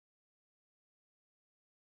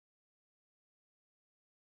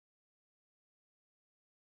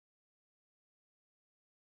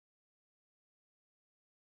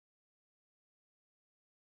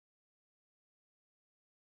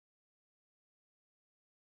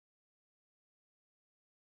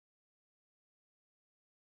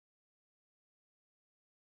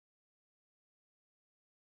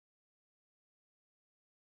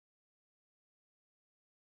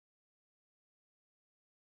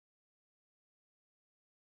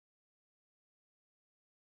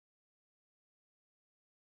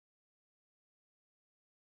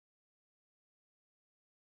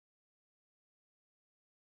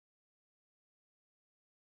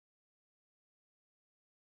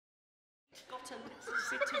 Got a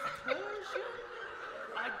sensitive Persian?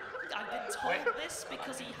 I've been told this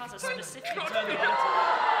because he has a specific... Hey, there we go.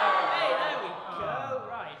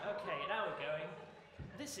 Right, okay, now we're going.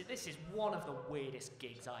 This is one of the weirdest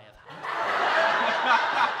gigs I have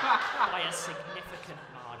had. By a significant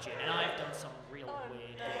margin, and I've done some real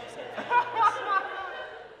weird gigs.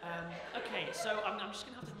 Okay, so I'm just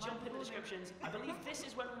going to have to jump in the descriptions. I believe this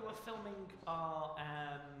is when we were filming our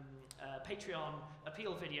Patreon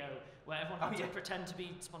appeal video, where everyone had to pretend to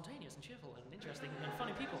be spontaneous and cheerful and interesting and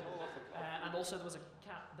funny people. And also there was a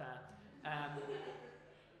cat there,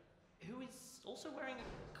 who is also wearing a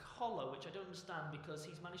collar, which I don't understand because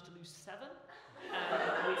he's managed to lose 7.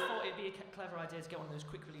 We thought it'd be a clever idea to get one of those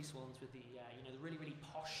quick release ones with the, the really, really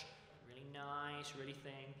posh, really nice, really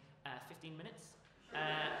thing, 15 minutes.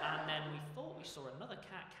 And then we thought we saw another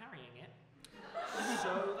cat carrying it,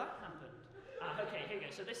 so that happened. Okay, here we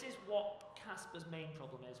go. So this is what Casper's main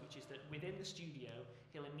problem is, which is that within the studio,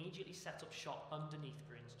 he'll immediately set up shop underneath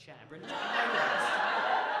Bryn's chair. Bryn's chair,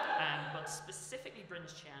 but specifically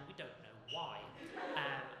Bryn's chair, and we don't know why.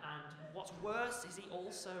 And what's worse is he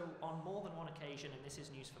also, on more than one occasion, and this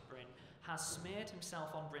is news for Bryn, has smeared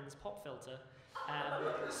himself on Bryn's pop filter.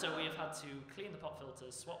 So we have had to clean the pop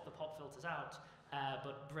filters, swap the pop filters out,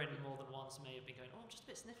 but Bryn more than once may have been going, oh, I'm just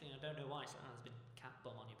a bit sniffling, I don't know why. So there's been cat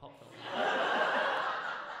bum on your pop filter.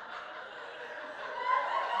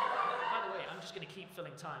 By the way, I'm just going to keep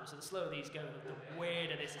filling time, so the slower these go, the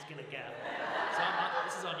weirder this is going to get. So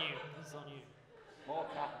this is on you. This is on you. More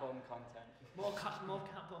cat bum content. More cat bum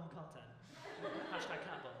content. Hashtag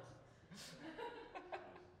cat bums.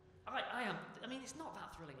 I mean, it's not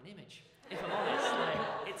that thrilling an image, if I'm honest.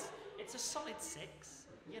 Like, It's a solid 6,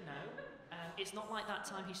 you know. It's not like that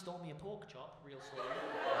time he stole me a pork chop, real story.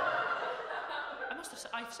 I must have said,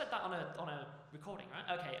 I've said that on a recording, right?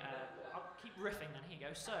 Okay, I'll keep riffing then, here you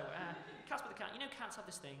go. So, Casper the cat, you know cats have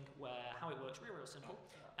this thing where how it works, real simple.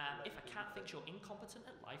 If a cat thinks you're incompetent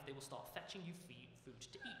at life, they will start fetching you food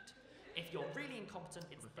to eat. If you're really incompetent,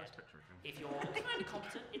 it's dead. If you're kind of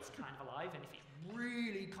competent, it's kind of alive. And if it's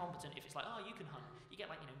really competent, if it's like, oh, you can hunt, you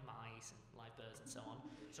get like, you know, mice and live birds and so on.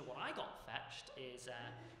 So what I got fetched is,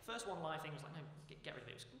 first one live thing was like, no, get rid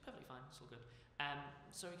of it. It was perfectly fine, it's all good.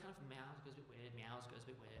 So he kind of meows, goes a bit weird, meows, goes a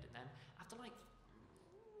bit weird. And then after like,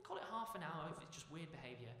 call it half an hour, if it's just weird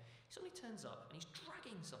behaviour, he suddenly turns up and he's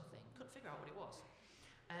dragging something. Couldn't figure out what it was.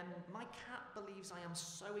 My cat believes I am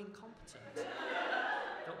so incompetent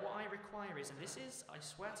that what I require is, and this is, I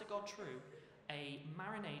swear to God, true, a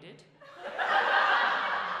marinated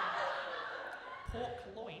pork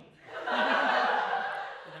loin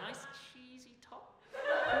with a nice cheesy top,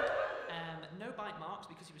 no bite marks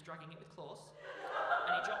because he was dragging it with claws,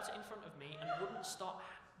 and he dropped it in front of me and wouldn't stop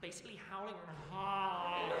basically howling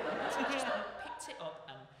so he just picked it up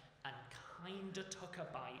and kinda took a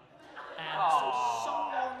bite. So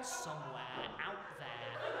someone somewhere out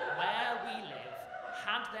there, where we live,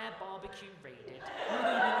 had their barbecue raided,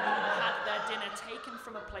 had their dinner taken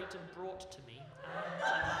from a plate and brought to me,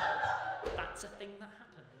 and that's a thing that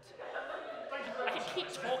happened. I can keep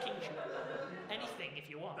talking anything if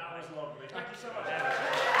you want. That was lovely. Thank you so much.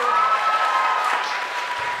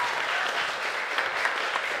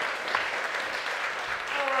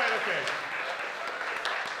 All right, okay.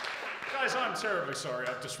 Guys, I'm terribly sorry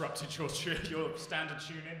I've disrupted your standard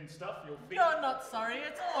tune-in stuff, your feed. You're not sorry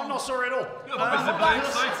at all. I'm not sorry at all. You're visibly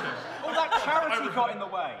excited. All that charity got in the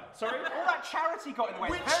way. Sorry? All that charity got in the way.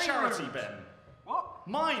 Which Very charity, rude. Ben? What?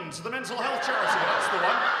 Mind, the mental health charity, that's the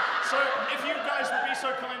one. So if you guys would be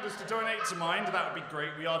so kind as to donate to Mind, that would be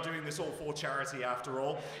great. We are doing this all for charity after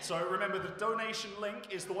all. So remember, the donation link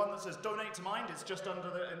is the one that says donate to Mind. It's just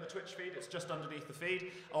under in the Twitch feed, it's just underneath the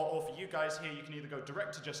feed. Or for you guys here, you can either go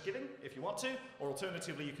direct to Just Giving if you want to, or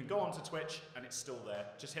alternatively, you can go onto Twitch and it's still there.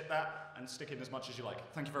 Just hit that and stick in as much as you like.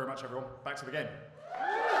 Thank you very much, everyone. Back to the game. I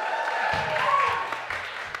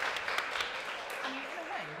mean, in a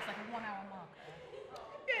way, it's like a 1 hour marker.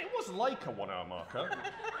 Yeah, it was like a 1 hour marker.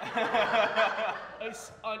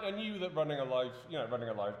 I knew that running a live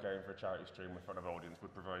game for a charity stream in front of an audience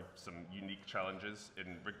would provide some unique challenges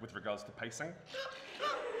with regards to pacing.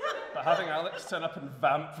 But having Alex turn up and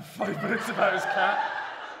vamp for 5 minutes about his cat,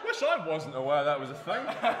 wish I wasn't aware that was a thing.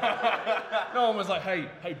 No one was like, hey,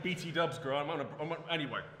 BT Dubs, girl,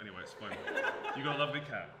 anyway, it's fine. You got a lovely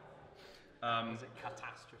cat. Is it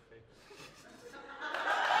catastrophe?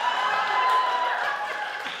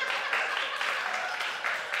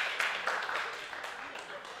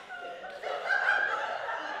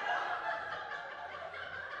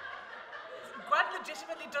 Brad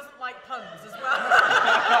legitimately doesn't like puns as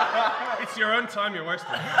well. It's your own time you're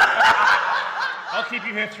wasting. I'll keep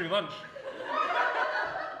you here through lunch.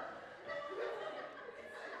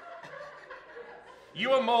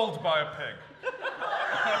 You were mauled by a pig.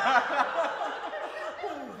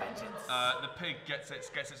 Ooh, vengeance. The pig gets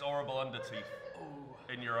its horrible underteeth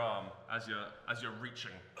in your arm as you're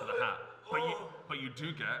reaching for the hat. But you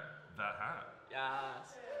do get that hat.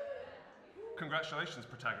 Yes. Congratulations,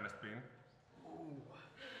 protagonist Bean. Ooh.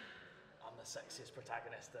 I'm the sexiest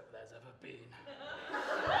protagonist that there's ever been.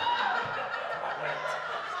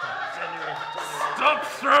 Genuine. Stop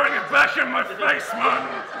throwing it back in my face,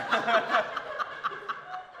 man!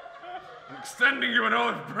 I'm extending you an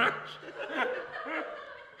olive branch.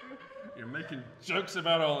 You're making jokes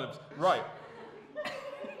about olives. Right.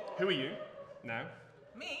 Who are you now?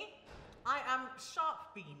 Me? I am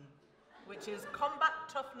Sharp Bean, which is combat,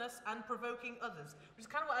 toughness, and provoking others, which is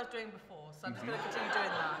kind of what I was doing before, so I'm just going to continue doing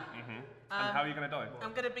that. And how are you going to die?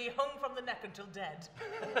 I'm going to be hung from the neck until dead.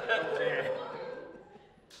 Oh dear.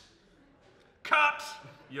 Cut!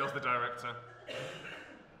 Yells the director.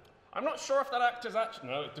 I'm not sure if that actor's actually...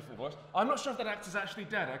 No, different voice. I'm not sure if that actor's actually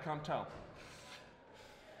dead, I can't tell.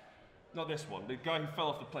 Not this one, the guy who fell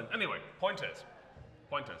off the plane. Anyway, point is,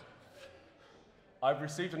 I've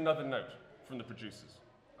received another note from the producers.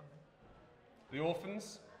 The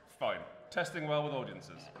orphans, fine. Testing well with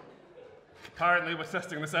audiences. Apparently we're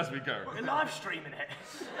testing this as we go. We're live streaming it.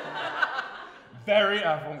 Very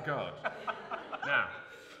avant-garde. Now,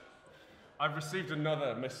 I've received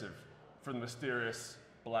another missive from the mysterious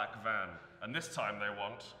black van, and this time they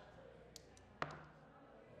want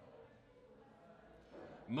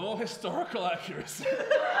more historical accuracy.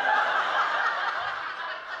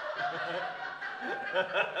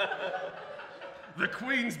 The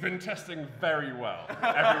Queen's been testing very well.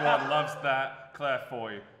 Everyone loves that. Claire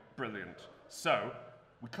Foy, brilliant. So,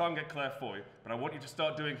 we can't get Claire Foy, but I want you to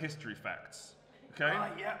start doing history facts. Okay?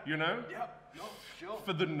 Yeah. You know? Yep, no, sure.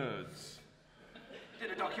 For the nerds.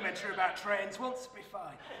 Did a documentary about trains once, be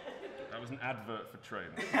fine. That was an advert for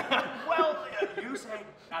trains. Well, you say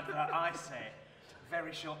advert, I say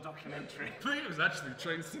very short documentary. It was actually a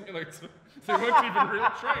train simulator. They weren't even real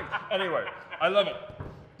trains. Anyway, I love it.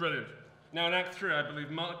 Brilliant. Now in Act 3, I believe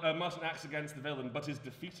Martin acts against the villain, but is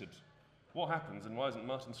defeated. What happens, and why isn't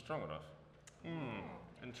Martin strong enough?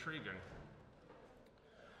 Intriguing.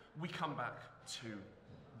 We come back to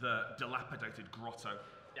the dilapidated grotto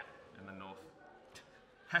in the north.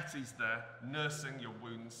 Hetty's there, nursing your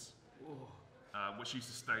wounds, which you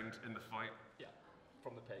sustained in the fight. Yeah,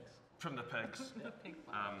 from the pigs. From the pigs.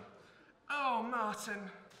 Oh, Martin.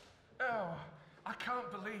 Oh, I can't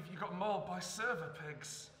believe you got mauled by server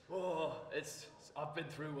pigs. Oh, I've been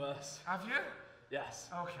through worse. Have you? Yes.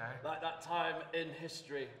 Okay. Like that time in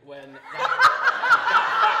history when that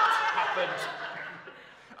fact happened.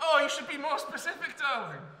 Oh, you should be more specific,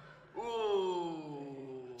 darling.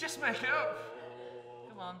 Ooh. Just make it up.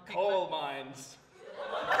 Come on, pick Coal mines.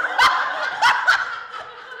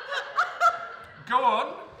 Go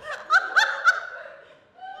on.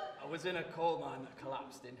 I was in a coal mine that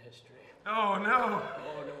collapsed in history. Oh, no.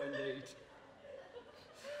 Oh, no, indeed.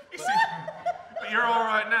 You see, but you're all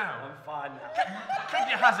right now. I'm fine now. Could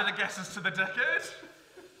you hazard a guess as to the decade?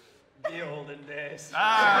 The olden days.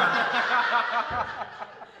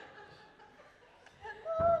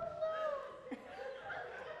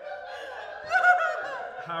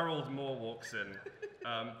 Harold Moore walks in.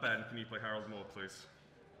 Ben, can you play Harold Moore, please?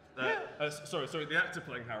 Sorry, the actor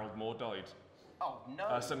playing Harold Moore died. Oh,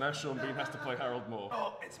 no. So now Sean Bean has to play Harold Moore.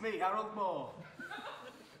 Oh, it's me, Harold Moore.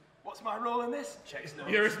 What's my role in this? Checks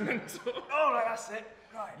notes. You're his mentor. Oh, right, that's it.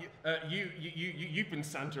 Right. You've been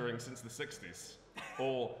Santoring since the 60s.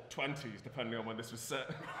 Or 20s, depending on when this was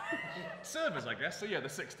set. Servers, I guess. So yeah, the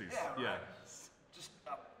 60s. Yeah. Right. Just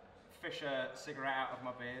fish a cigarette out of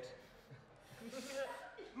my beard.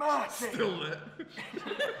 Martin! Still lit.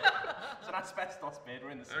 It's an asbestos beard,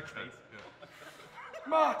 we're in the 60s. Okay. Yeah.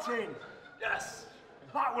 Martin! Yes.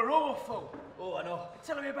 That were awful. Oh, I know.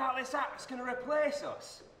 Telling me about this act that's going to replace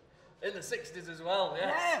us. In the 60s as well,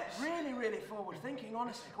 yes. Yeah, really, really forward thinking,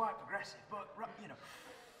 honestly, quite progressive, but, you know.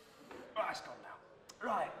 Right, it's gone now.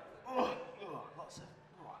 Right. Lots of.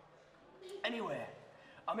 Anyway,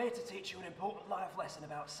 I'm here to teach you an important life lesson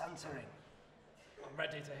about Santoring. I'm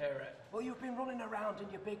ready to hear it. Well, you've been running around in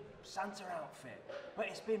your big Santa outfit, but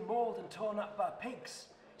it's been mauled and torn up by pigs.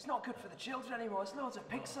 It's not good for the children anymore. There's loads of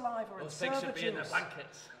pig saliva and Those pigs should be in their juice.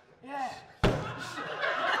 blankets. Yeah.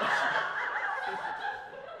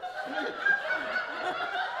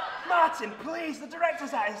 Martin, please, the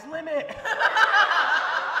director's at his limit.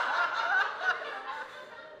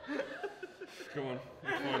 Go on.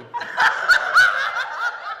 Come on.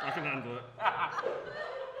 I can handle it.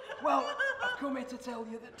 Well, I've come here to tell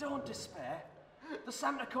you that don't despair. The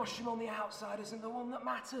Santa costume on the outside isn't the one that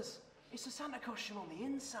matters. It's the Santa costume on the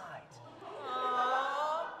inside.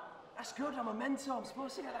 That's good, I'm a mentor. I'm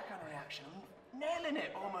supposed to get that kind of reaction. I'm nailing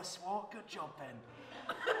it, almost swore. Good job, Ben.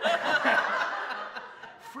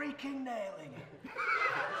 Freaking nailing it.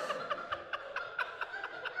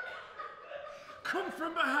 Come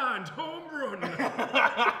from behind, home run.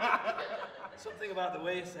 Something about the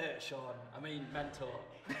way you say it, Sean. I mean, mentor.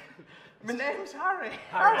 My name's Harry.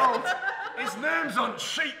 Harold. His name's on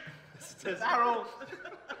sheet. It's Harold.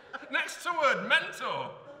 Next to word,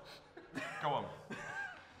 mentor. Go on.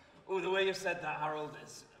 Oh, the way you said that, Harold,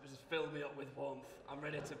 has filled me up with warmth. I'm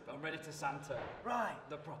ready to Santa. Right.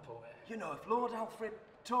 The proper way. You know, if Lord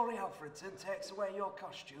Tory Alfredson takes away your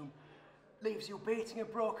costume, leaves you beating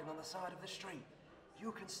and broken on the side of the street,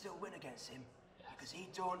 you can still win against him. Because he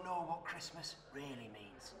don't know what Christmas really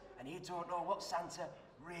means. And he don't know what Santa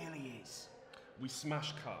really is. We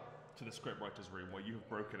smash cut to the scriptwriter's room where you have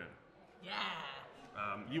broken in. Yeah.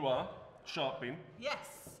 You are Sharpbean.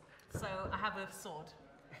 Yes. So I have a sword.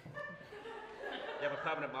 You have a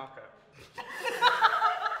permanent marker.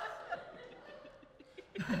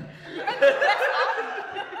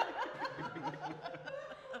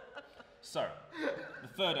 So, the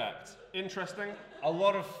third act. Interesting. A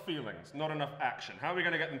lot of feelings, not enough action. How are we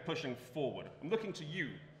going to get them pushing forward? I'm looking to you,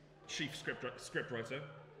 chief scriptwriter.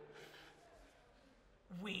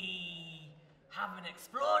 We have an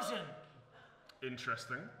explosion.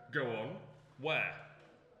 Interesting. Go on. Where?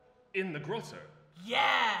 In the grotto.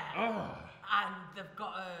 Yeah. Oh. And they've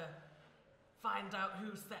got to find out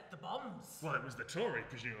who set the bombs. Well, it was the Tory,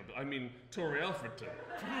 presumably. I mean, Tory Alfredson.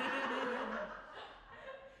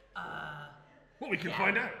 Well, we can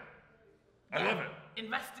find out. I love it.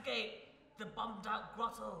 Investigate the bombed out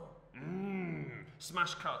grotto.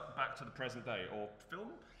 Smash cut back to the present day, or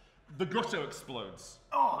film. The grotto explodes.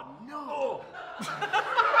 Oh no!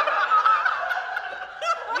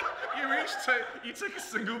 You take a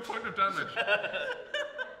single point of damage.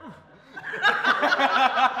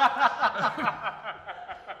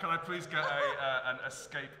 Can I please get an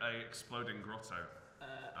escape a exploding grotto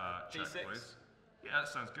check, D6? please? Yeah, that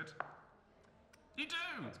sounds good. You do.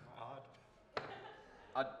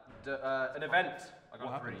 An event. I got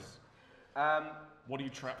What 3. happens? What are you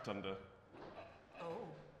trapped under? Oh.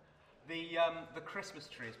 The Christmas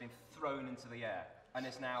tree has been thrown into the air and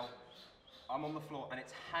is now. I'm on the floor and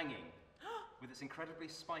it's hanging with its incredibly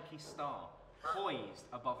spiky star poised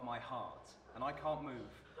above my heart, and I can't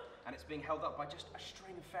move. And it's being held up by just a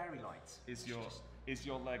string of fairy lights. Is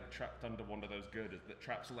your leg trapped under one of those girders that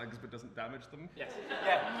traps legs but doesn't damage them? Yes.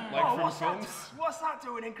 Yeah. Like from what's films? What's that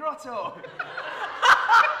doing in grotto?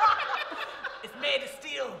 It's made of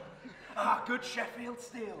steel. Ah, good Sheffield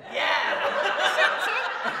steel. Yeah.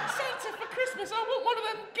 Santa, for Christmas, I want one of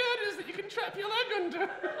them girders that you can trap your leg under.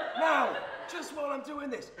 Now, just while I'm doing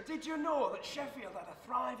this, did you know that Sheffield had a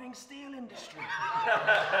thriving steel industry?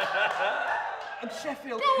 And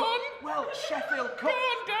Sheffield. Go on. Well, Sheffield. Go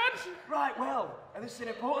on, Dad. Right, well, and this is an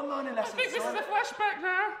important learning lesson. I think this is son. a flashback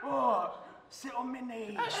now. Oh, sit on my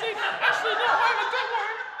knee. Actually, don't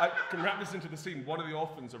worry. I can wrap this into the scene. One of the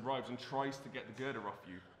orphans arrives and tries to get the girder off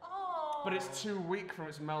you. Oh. But it's too weak from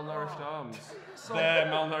its malnourished arms. Their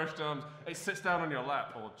malnourished arms. It sits down on your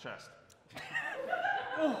lap or chest.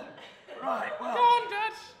 Right, well. Go on,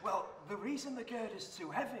 Dad. Well, the reason the girder's too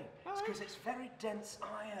heavy is because it's very dense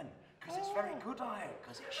iron. Because it's very good iron.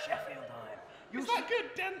 Because it's Sheffield iron. Is that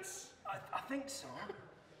good, dense? I think so.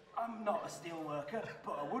 I'm not a steel worker,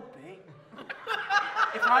 but I would be.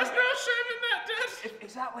 If There's no shame in that, Dad.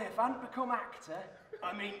 Exactly, if I hadn't become actor,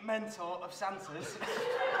 I mean mentor of Santa's.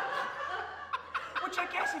 Which I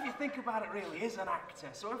guess if you think about it really is an actor.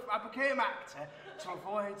 So if I became actor to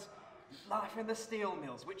avoid life in the steel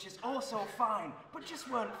mills, which is also fine, but just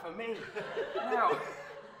weren't for me. Now...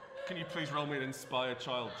 Can you please roll me an inspire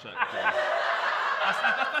child check, please?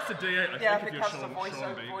 That's a D8, I think, if you're Sean B.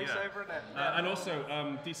 voiceover, isn't it? And also,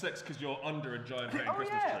 D6, because you're under a giant hanging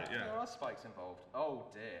Christmas tree. There are spikes involved. Oh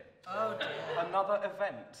dear. Oh dear. Another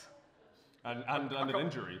event. And an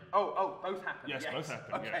injury. Oh, both happen. Yes, both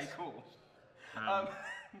happen, Okay, yes. cool.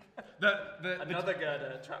 Another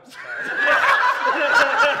girder traps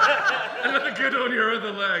Another girder on your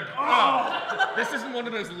other leg. Oh, this isn't one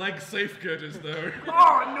of those leg safe girders, though.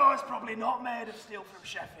 Oh, no, it's probably not made of steel from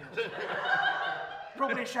Sheffield.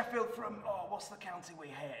 Probably Sheffield from, what's the county we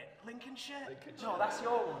hate? Lincolnshire? No, that's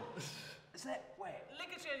your one. Is it? Wait.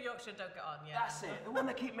 Lincolnshire and Yorkshire don't get on, yeah. That's it. The one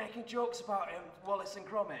they keep making jokes about in Wallace and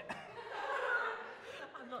Gromit.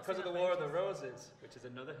 because of the War of the Roses, which is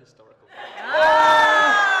another historical fact.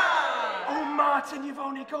 Oh, Martin, you've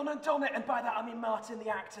only gone and done it. And by that, I mean Martin the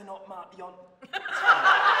actor, not Martin.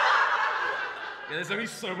 Yeah, there's only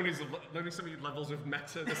so many levels of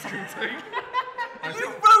meta this can take. You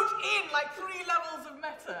wrote in like 3 levels of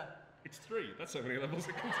meta. It's 3. That's how many levels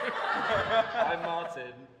it can take. I'm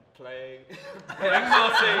Martin, playing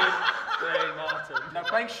Martin. No,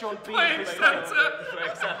 playing Sean B. Playing Santa.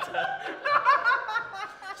 Playing Santa.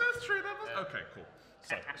 So it's 3 levels? Okay, cool.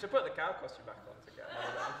 So, I should put the cow costume back on to get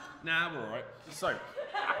another round. nah, we're alright. So,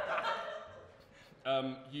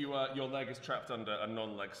 your leg is trapped under a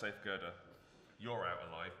non-leg safe girder. You're out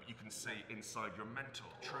alive, but you can see inside your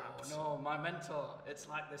mentor trapped. Oh no, my mentor. It's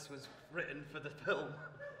like this was written for the film.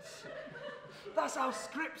 That's how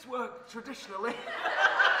scripts work traditionally.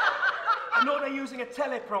 I know they're using a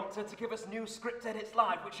teleprompter to give us new script edits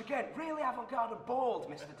live, which again, really avant-garde and bold,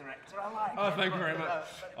 Mr. Director. I like Oh, it. thank you very much.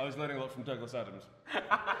 I was learning a lot from Douglas Adams.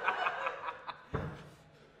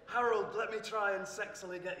 Harold, let me try and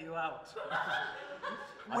sexily get you out.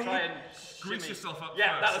 I try and Grease shimmy. yourself up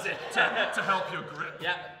Yeah, that first. was it. To help your grip.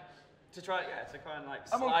 Yeah. To try and like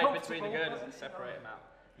I'm slide between the uncomfortable, girders but, and separate them out.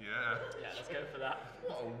 Yeah. Yeah, let's go for that.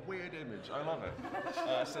 What a weird image. I love it.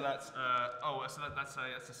 So that's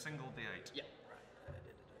that's a single D8. Yeah.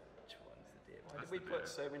 Which one's the D? Why That's did we the put D8.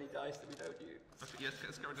 so many dice that we don't use? Okay, yes,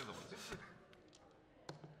 let's go into the ones.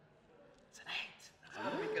 It's an 8.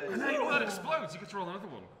 That's really good. And then that explodes. You get to roll another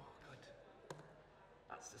one. Good.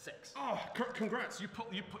 That's the 6. Oh, congrats! You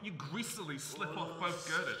greasily slip off both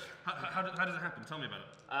girders. How does it happen? Tell me about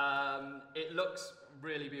it. It looks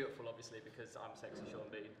really beautiful, obviously, because I'm sexy Sean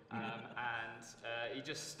Bean. And he's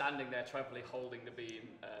just standing there tranquilly holding the beam,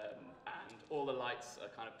 and all the lights are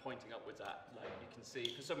kind of pointing upwards at, like you can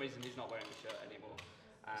see, for some reason he's not wearing a shirt anymore.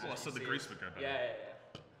 Well, so the grease would go better.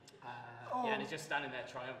 Yeah, and he's just standing there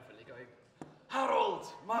triumphantly going, Harold,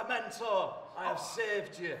 my mentor, I have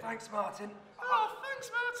saved you. Thanks, Martin. Oh, thanks,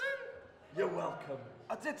 Martin. You're welcome.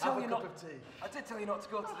 I did tell Have you a not. cup of tea. I did tell you not to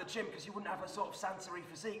go to the gym because you wouldn't have a sort of Santa-y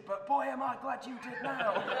physique. But boy, am I glad you did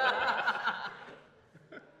now.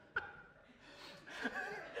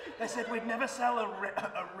 They said we'd never sell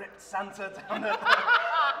a ripped Santa down at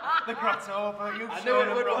the grotto, but you've I knew shown it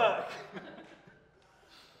them would wrong. work.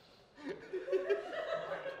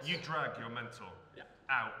 You drag your mentor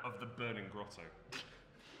out of the burning grotto.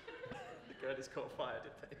 the girders caught fire,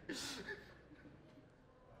 did they?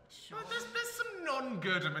 But there's some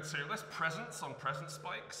non-girder material. There's presents on present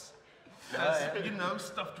spikes. There's, you know,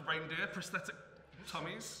 stuffed reindeer, prosthetic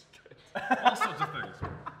tummies, all sorts of things.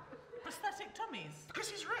 Prosthetic tummies. Because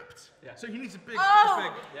he's ripped. Yeah. So he needs a big,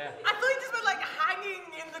 Oh! Yeah. I thought you just meant like hanging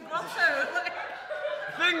in the grotto. Like,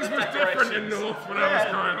 Things were different in North when I was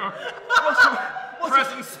growing up.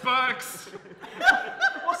 Present spikes.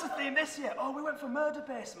 What's the theme this year? Oh, we went for Murder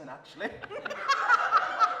Basement, actually.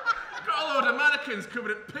 Got a load of mannequins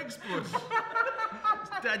covered in pig's blood. It's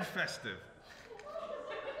dead festive.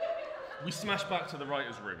 We smash back to the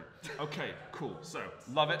writer's room. Okay, cool. So,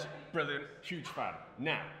 love it. Brilliant. Huge fan.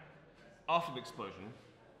 Now, after the explosion,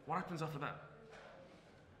 what happens after that?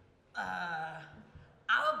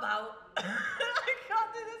 how about... I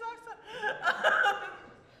can't do this accent.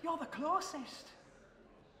 You're the closest.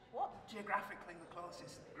 What? Geographically, the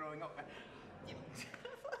closest growing up.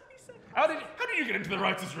 How did you get into the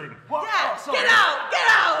writer's room? What? Yeah, Oh, sorry. get out! Get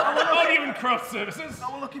out! Not even craft services.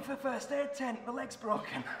 Oh, we're looking for first aid tent. The leg's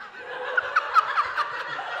broken.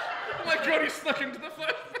 Oh my god, he snuck into the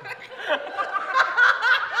flashback.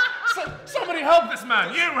 Somebody help this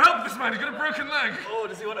man. You help this man. He's got a broken leg. Oh,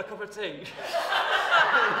 does he want a cup of tea?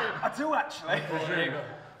 I do, actually. Good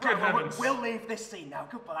Right, well, heavens. we'll leave this scene now.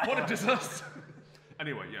 Goodbye. What a disaster.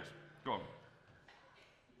 Anyway, yes. Go on.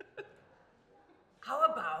 How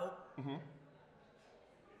about...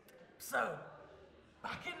 So,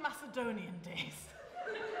 back in Macedonian days...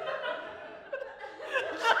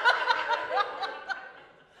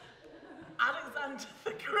 Alexander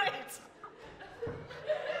the Great...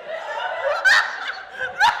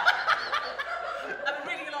 I've been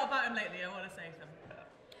reading a lot about him lately, I want to say them.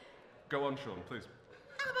 Go on, Sean, please.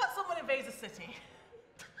 How about someone invades a city?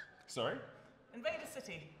 Sorry? Invade a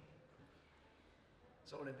city.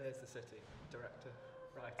 Someone invades the city. Director,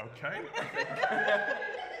 writer. Okay.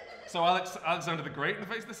 So Alexander the Great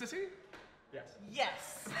invades the city? Yes.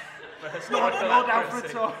 Yes. For Lord, historical Lord,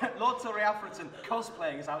 accuracy. Lord Torrey Alfredson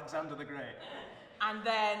cosplaying as Alexander the Great. And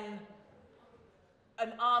then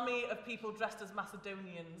an army of people dressed as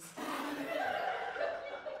Macedonians.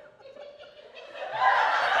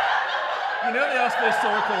 You know they ask for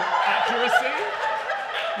historical accuracy,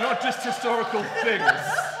 not just historical things.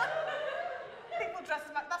 People dressed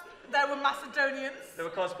as there were Macedonians. There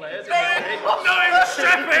were cosplayers. Not in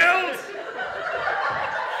Sheffield!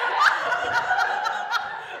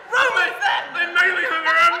 Romans then! They mainly hung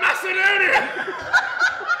around Macedonia!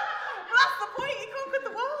 Well, that's the point, he conquered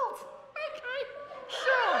the world.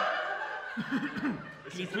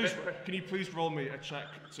 Can you please roll me a check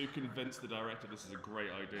to convince the director this is a great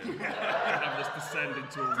idea? Have this descend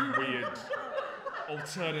into a weird,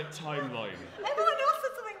 alternate timeline. Everyone else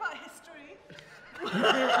said something about history.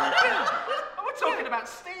 We're talking about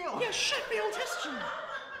steel. Yeah, Sheffield history.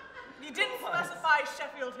 You didn't specify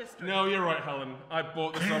Sheffield history. No, you're right, Helen. I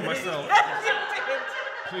bought this on myself. Yes, you did.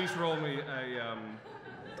 Please roll me a.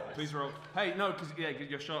 Please roll. Hey, no, because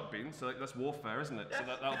you're sharp bean, so that's warfare, isn't it? So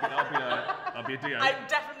that'll be a D8. I'm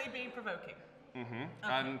definitely being provoking. Okay.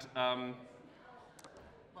 And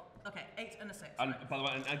Well, okay, 8 and a 6. and by the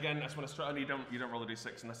way, and again, I just want to stress, you don't roll a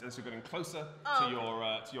D6 unless you're getting closer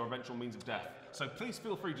Oh. to your eventual means of death. So please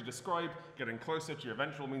feel free to describe getting closer to your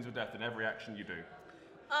eventual means of death in every action you do.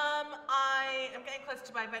 I am getting close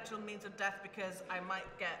to my eventual means of death because I might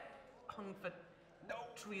get hung for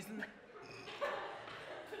treason.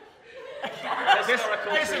 This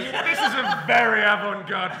is a very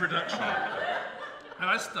avant-garde production. And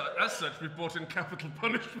as such, we've brought in capital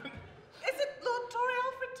punishment. Is it Lord Torrey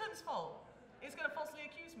Alfredton's fault? He's going to falsely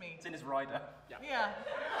accuse me. It's in his rider. Yeah.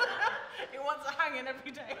 He wants a hanging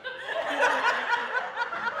every day.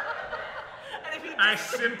 And if he I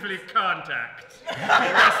simply can't act.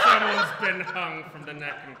 Unless someone's been hung from the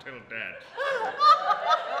neck until dead.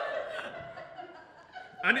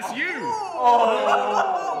 And it's you!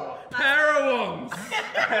 Oh! Pair of ones!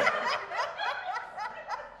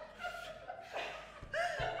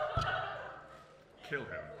 Kill him.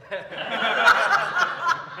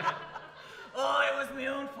 Oh, it was my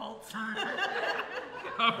own fault.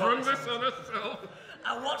 I've run this on herself.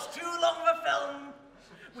 I watched too long of a film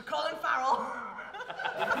with Colin Farrell,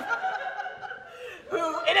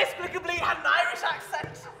 who inexplicably had an Irish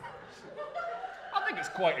accent. I think it's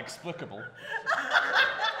quite explicable.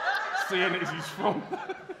 Seeing as he's from. But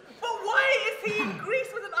why is he in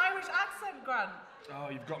Greece with an Irish accent, Grant? Oh,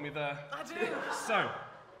 you've got me there. I do. So,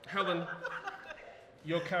 Helen,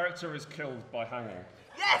 your character is killed by hanging.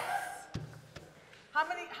 Yes! How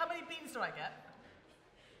many beans do I get?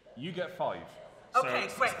 You get 5. Okay,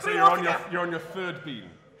 great. So Three you're on your 3rd bean.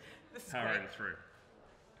 This is Powering great. through.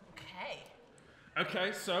 Okay.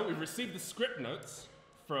 Okay, so we've received the script notes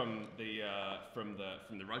from the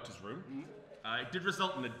writers' room. It did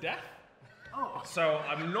result in a death. Oh. So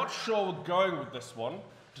I'm not sure we're going with this one,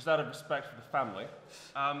 just out of respect for the family.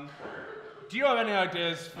 Do you have any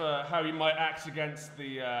ideas for how you might act against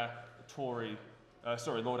the Lord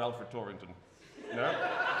Alfred Torrington? No?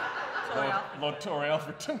 Lord Tory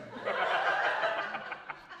Alfredton.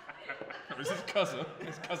 Is his cousin?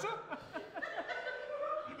 His cousin?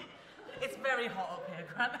 It's very hot up here,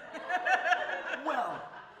 Grant. Well,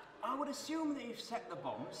 I would assume that you've set the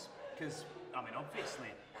bombs, because, I mean,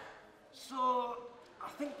 obviously. So, I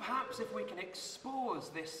think perhaps if we can expose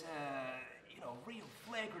this, real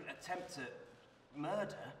flagrant attempt at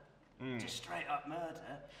murder, just straight up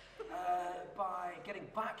murder, by getting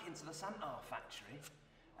back into the Santar factory,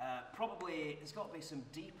 probably there's got to be some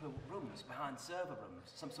deeper rooms behind server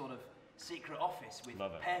rooms, some sort of secret office with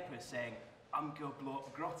papers saying, I'm go blow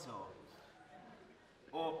up grotto.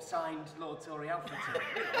 Or signed Lord Tory Alfredton.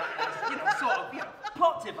 Sort of,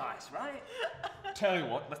 plot device, right? Tell you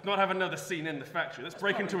what, let's not have another scene in the factory. Let's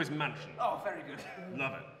break into his mansion. Oh, very good.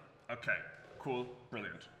 Love it. Okay, cool,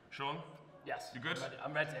 brilliant. Sean? Yes. You good?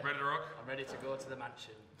 I'm ready. Ready to rock? I'm ready to go to the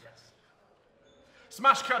mansion. Yes.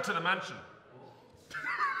 Smash cut to the mansion.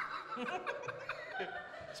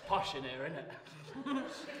 It's posh in here, isn't it?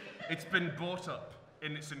 It's been bought up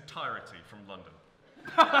in its entirety from London.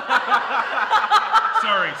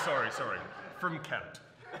 Sorry. From Kent.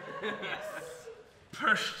 Yes.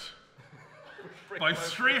 Pushed by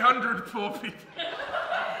 300 poor people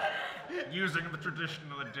using the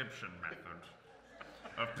traditional Egyptian method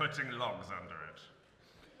of putting logs under it.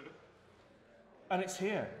 And it's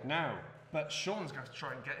here, now. But Sean's going to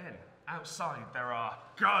try and get in. Outside there are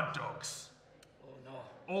guard dogs. Oh no.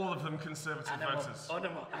 All of them Conservative voters.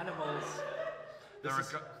 Animals.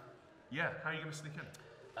 Yeah, how are you going to sneak in?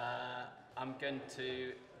 I'm going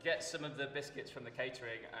to get some of the biscuits from the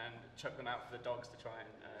catering and chuck them out for the dogs to try and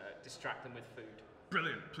distract them with food.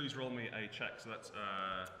 Brilliant. Please roll me a check. So that's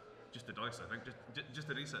just a dice, I think. Just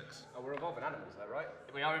a d6. Oh, we're involving animals, though, right?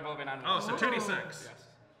 We are involving animals. Oh, so 2d6. Yes.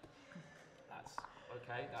 That's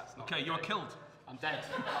okay. That's not. Okay, you're killed. I'm dead.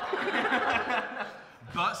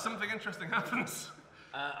 But something interesting happens.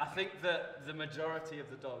 I think that the majority of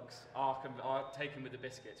the dogs are taken with the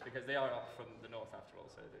biscuits because they are up from the north after all,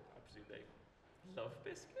 so I presume they love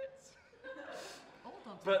biscuits.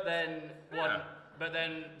 But then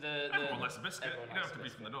everyone likes a biscuit. You don't have to be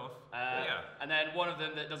from the north. And then one of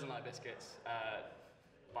them that doesn't like biscuits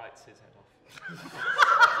bites his head off.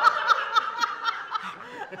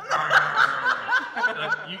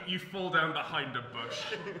 You fall down behind a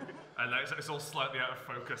bush, and it's all slightly out of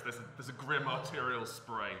focus. There's a grim arterial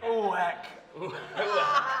spray. Oh heck!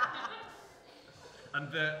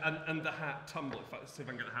 And the hat tumbles. In fact, let's see if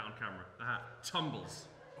I can get the hat on camera. The hat tumbles.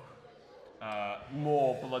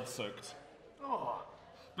 More blood-soaked. Oh.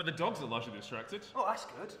 But the dogs are largely distracted. Oh, that's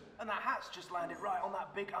good. And that hat's just landed right on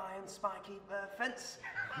that big iron spiky fence.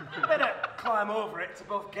 Better climb over it to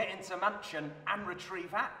both get into mansion and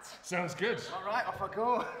retrieve hat. Sounds good. All right, off I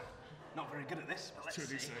go. Not very good at this, but let's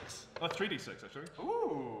 2d6. see. Oh, 3d6 actually.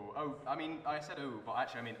 Ooh. Oh, I mean, I said ooh, but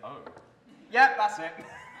actually I mean oh. Yeah, that's it.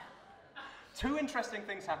 2 interesting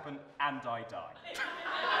things happen, and I die.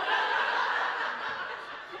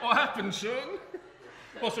 What happened, Sean?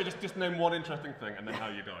 Also, just name one interesting thing and then how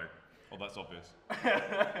you die. Oh, that's obvious.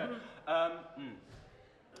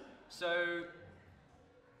 So,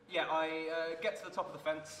 yeah, I get to the top of the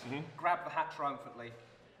fence, grab the hat triumphantly,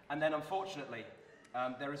 and then unfortunately,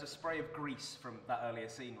 there is a spray of grease from that earlier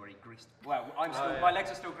scene where he greased. Well, my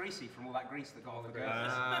legs are still greasy from all that grease that got on the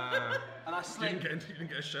girls. And I slip. You didn't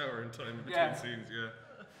get a shower in time between scenes, yeah.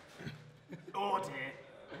 Oh dear.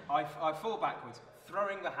 I fall backwards,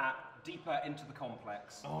 throwing the hat deeper into the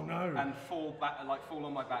complex. Oh no. And fall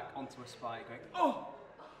on my back onto a spike, going,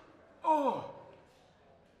 oh!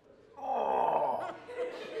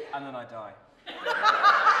 And then I die.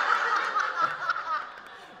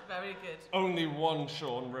 Very good. Only one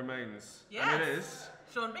Sean remains. Yes. And it is...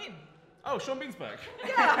 Sean Bean. Oh, Sean Bean's back.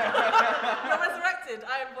 Yeah! You're resurrected.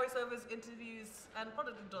 I am voiceovers, interviews, and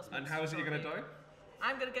product endorsements. And how is it you're going to die?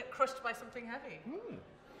 I'm going to get crushed by something heavy.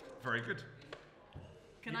 Very good.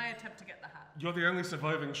 Can I attempt to get the hat? You're the only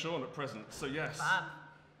surviving Sean at present, so yes. Fab.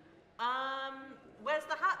 Where's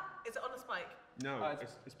the hat? Is it on a spike? No,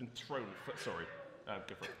 it's been thrown. Sorry.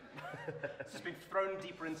 Go for it. It's just been thrown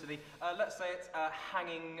deeper into the. Let's say it's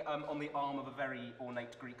hanging on the arm of a very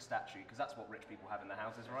ornate Greek statue, because that's what rich people have in their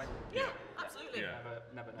houses, right? Yeah, absolutely. Yeah.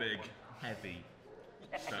 Never Big, heavy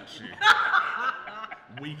statue.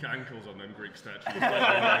 Weak ankles on them Greek statues.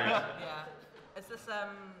 Yeah. Is this so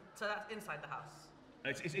that's inside the house?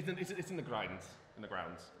 It's in the grounds. In the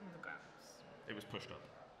grounds. In the grounds. It was pushed up.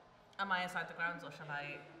 Am I inside the grounds, or shall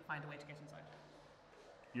I find a way to get inside?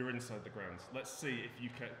 You're inside the grounds. Let's see if you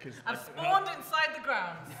can. Cause I've spawned inside the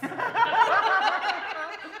grounds.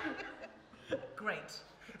 Great.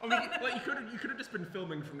 I mean, like you could have just been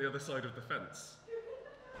filming from the other side of the fence,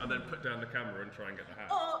 and then put down the camera and try and get the hat.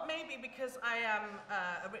 Or maybe because I am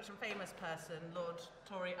a rich and famous person, Lord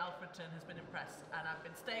Tory Alfredton has been impressed, and I've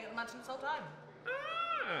been staying at the mansion this whole time.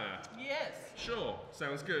 Ah. Yes. Sure.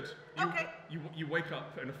 Sounds good. Okay. You wake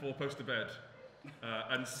up in a four-poster bed.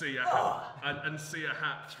 And see a hat, and see a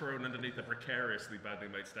hat thrown underneath a precariously badly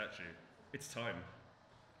made statue. It's time.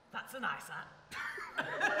 That's a nice hat.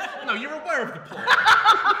 No, you're aware of the plot.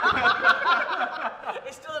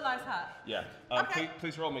 It's still a nice hat. Yeah. Okay.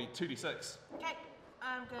 Please roll me 2d6. Okay,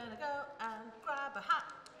 I'm gonna go and grab a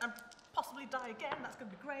hat and possibly die again. That's gonna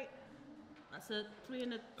be great. That's a 3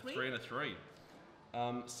 and a 3. 3 and a 3.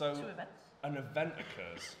 So 2 events. an event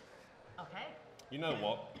occurs. Okay. You know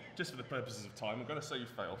what? Just for the purposes of time, I'm going to say you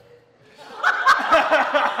fail.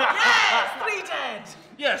 Yes! 3 dead!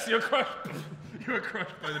 Yes, you're crushed. You were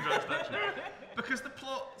crushed by the giant statue. Because the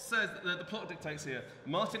plot says, the plot dictates here,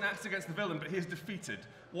 Martin acts against the villain, but he is defeated.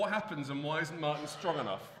 What happens and why isn't Martin strong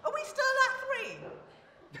enough? Are we still at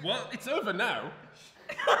 3? Well, it's over now.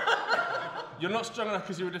 You're not strong enough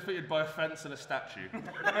because you were defeated by a fence and a statue.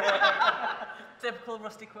 Typical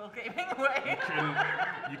Rusty Quill gaming way.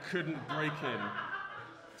 You couldn't break in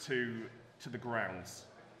to the grounds.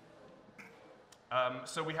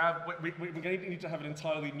 So we're going to need to have an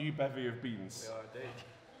entirely new bevy of beans. We are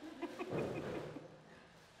indeed.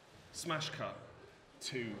 Smash cut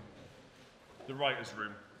to the writer's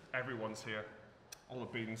room. Everyone's here. All the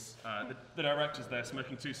beans. The director's there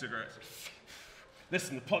smoking 2 cigarettes.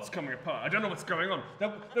 Listen, the plot's coming apart. I don't know what's going on.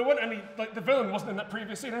 There weren't any, like, the villain wasn't in that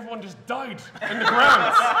previous scene. Everyone just died in the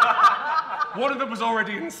grounds. One of them was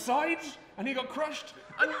already inside, and he got crushed.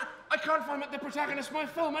 And I can't find the protagonist of my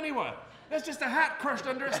film anywhere. There's just a hat crushed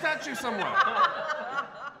under a statue somewhere.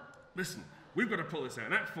 Listen, we've got to pull this out.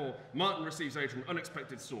 In Act 4, Martin receives aid from an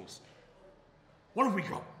unexpected source. What have we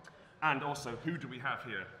got? And also, who do we have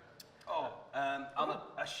here? I'm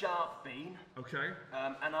a sharp bean. Okay.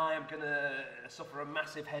 And I am going to suffer a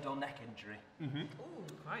massive head or neck injury. Ooh,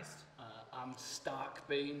 Christ. I'm Stark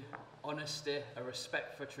Bean, honesty, a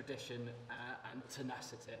respect for tradition, and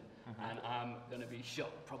tenacity. And I'm going to be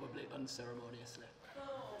shot, probably unceremoniously.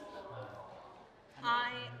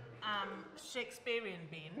 I am Shakespearean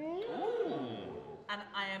Bean. Ooh. And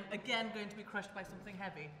I am again going to be crushed by something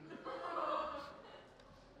heavy.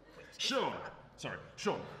 Sean. Sorry,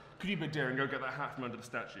 Sean. Could you be dear and go get that hat from under the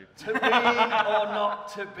statue? To be or not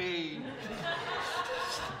to be?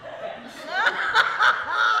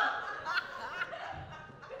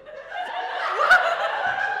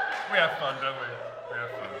 We have fun, don't we? We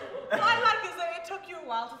have fun. What I like is that it took you a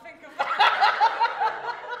while to think of that.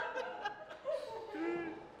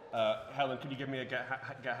 Helen, could you give me a get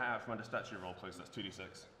hat out from under statue roll, please? That's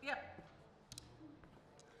 2d6. Yep.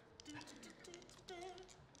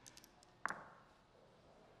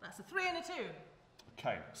 That's a 3 and a 2.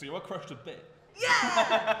 Okay, so you are crushed a bit.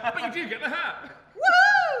 Yeah! But you do get the hat!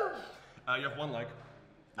 Woo! You have 1 leg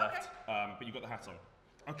left, Okay. but you got the hat on.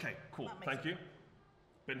 Okay, cool, That makes thank you.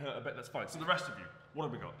 Been hurt a bit, that's fine. So the rest of you, what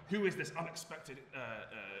have we got? Who is this unexpected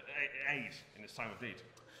aid in this time of need?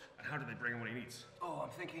 And how do they bring him what he needs? Oh, I'm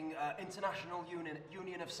thinking International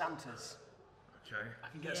Union of Santas. Okay. I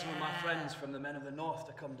can get some of my friends from the Men of the North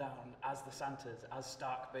to come down as the Santas, as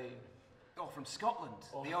Stark Bean. Oh, from Scotland.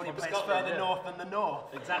 Oh, the only from place Scotland, further yeah. north than the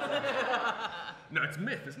north. Exactly. No, it's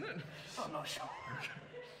myth, isn't it? I'm not sure.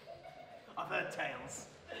 I've heard tales.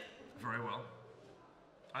 Very well.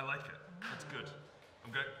 I like it. That's good.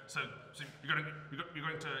 I'm going. So you're going to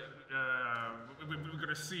we're going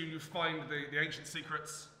to see you find the ancient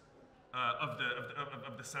secrets of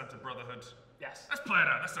the Santa Brotherhood. Yes. Let's play it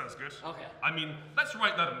out. That sounds good. Okay. I mean, let's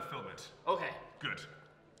write that and film it. Okay. Good.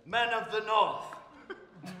 Men of the North.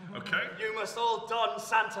 Okay. You must all don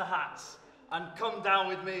Santa hats and come down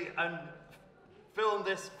with me and film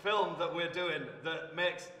this film that we're doing that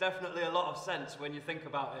makes definitely a lot of sense when you think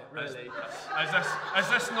about it, really. Is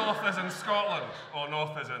this north as in Scotland or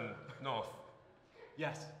north as in north?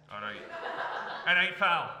 Yes. All right. All right,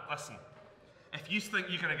 pal, listen. If you think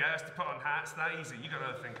you're going to get us to put on hats that easy, you're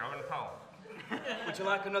going to think I'm a pal. Would you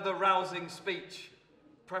like another rousing speech?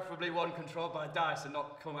 Preferably one controlled by dice and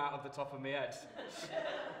not come out of the top of my head.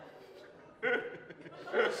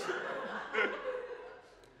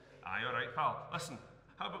 Aye, all right, pal. Listen,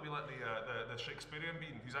 how about we let the Shakespearean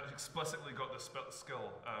being, who's actually explicitly got the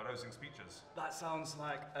skill rousing speeches? That sounds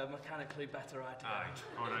like a mechanically better idea. Aye,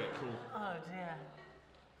 all right, cool. Oh dear.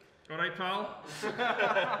 All right, pal.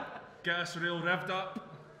 Get us real revved up.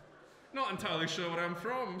 Not entirely sure where I'm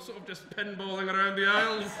from, sort of just pinballing around the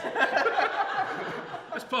aisles.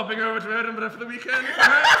 Just popping over to Edinburgh for the weekend,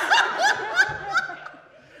 perhaps.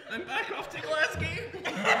 Then back off to Glasgow.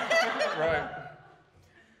 Right.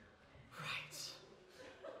 Right.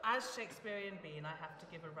 As Shakespearean being, I have to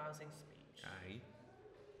give a rousing speech. Aye.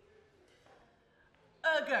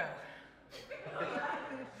 Ergo.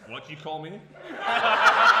 What do you call me?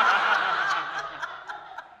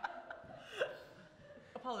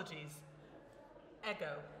 Apologies.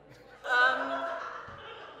 Ego. Long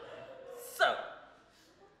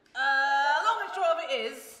and short of it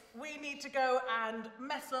is, we need to go and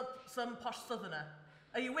mess up some posh southerner.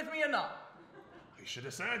 Are you with me or not? You should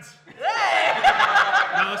have said. Hey!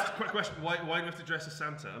 Now, that's a quick question. Why do we have to dress as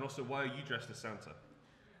Santa? And also, why are you dressed as Santa?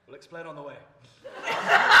 We'll explain on the way.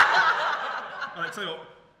 All right, tell you what.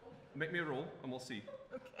 Make me a roll, and we'll see.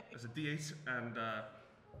 Okay. There's a D8, and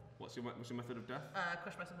what's your method of death?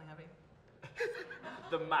 Crush by something heavy.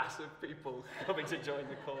 The mass of people coming to join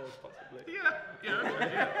the cause, possibly.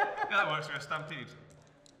 Yeah, that works for a stampede.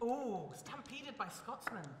 Ooh, stampeded by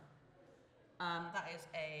Scotsmen. That is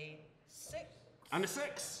a 6. And a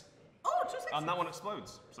 6. Oh, 2 6s. And that one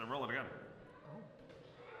explodes, so roll it again. Oh.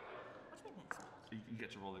 What do you mean next? You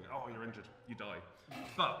get to roll it again. Oh, you're injured. You die.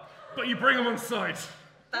 But you bring them on side.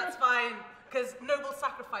 That's fine, because noble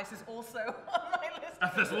sacrifice is also on my list.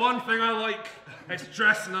 If there's one thing I like, it's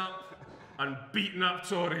dressing up and beating up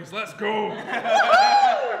Tories. Let's go!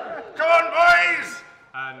 Come on, boys!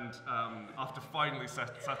 And after finally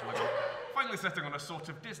setting on a sort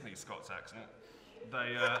of Disney Scots accent,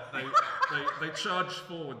 they charge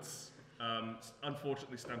forwards,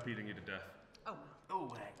 unfortunately stampeding you to death.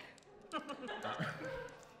 Oh, heck.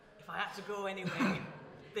 If I had to go anyway,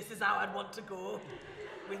 this is how I'd want to go.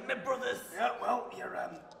 With my brothers. Yeah, well,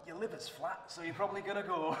 your liver's flat, so you're probably gonna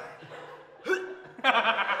go.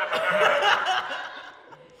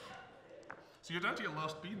 So you're down to your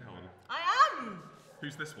last bean, Helen. I am!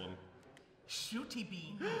 Who's this one? Shooty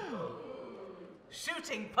bean.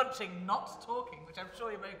 Shooting, punching, not talking, which I'm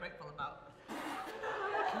sure you're very grateful about.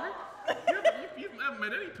 You haven't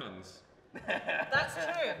made any puns. That's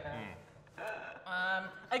true.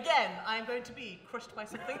 Again, I'm going to be crushed by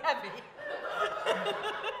something heavy.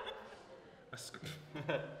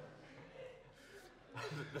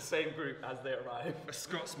 The same group as they arrive. A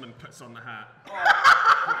Scotsman puts on the hat.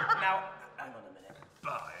 Now, hang on a minute.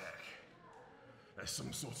 By heck. There's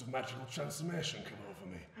some sort of magical transformation come over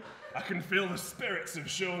me. I can feel the spirits of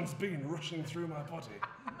Sean's bean rushing through my body.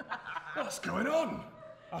 What's going on?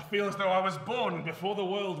 I feel as though I was born before the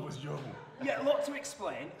world was young. Yeah, a lot to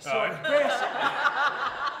explain. So Aye.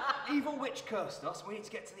 basically, evil witch cursed us. We need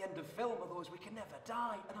to get to the end of film, otherwise we can never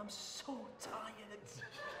die. And I'm so tired.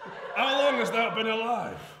 How long has that been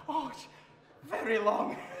alive? Oh, very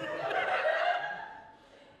long.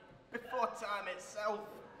 Before time itself.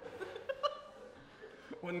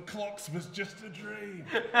 When clocks was just a dream.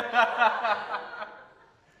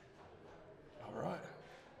 All right.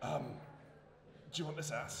 Do you want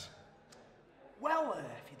this ass? Well,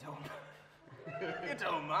 if you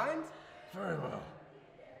don't mind. Very well.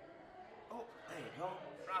 Oh, there you go.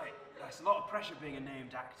 Right, that's a lot of pressure being a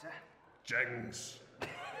named actor. Jengs.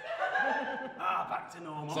 Back to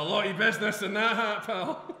normal. It's a lot of business in that hat,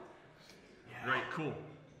 pal. Yeah. Right, cool.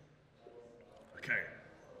 Okay.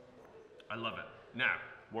 I love it. Now,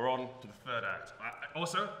 we're on to the third act.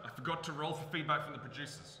 I forgot to roll for feedback from the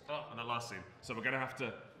producers on the last scene. So we're going to have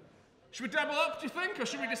to... Should we double up, do you think? Or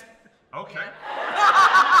should we just... Okay.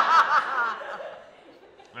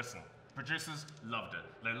 Listen, producers loved it.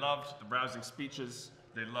 They loved the rousing speeches.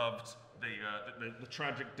 They loved the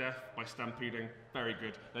tragic death by stampeding. Very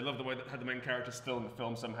good. They loved the way that had the main character still in the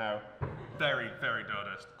film somehow. Very, very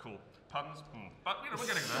Dadaist. Cool. Puns? But, you know, we're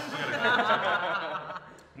getting there.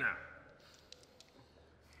 Now,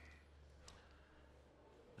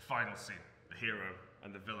 the final scene. the hero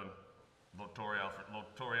and the villain, Lord Tory Alfred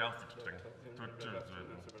thing.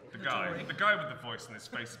 The guy with the voice and his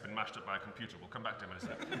face has been mashed up by a computer. We'll come back to him in a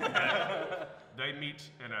second. They meet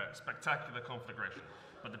in a spectacular conflagration,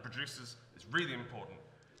 but the producers, it's really important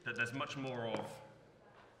that there's much more of.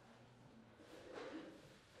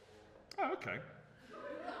 Oh, okay.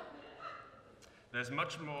 There's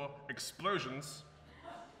much more explosions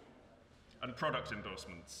and product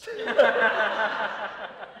endorsements.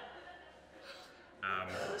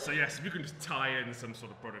 So yes, if you can just tie in some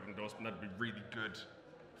sort of product endorsement, that'd be really good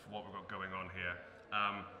for what we've got going on here.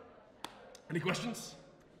 Any questions?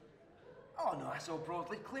 Oh no, that's all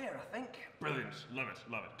broadly clear, I think. Brilliant, love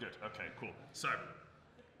it, good, okay, cool. So,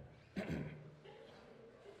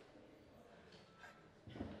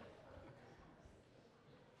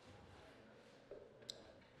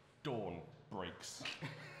 dawn breaks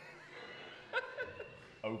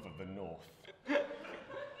over the north.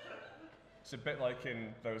 It's a bit like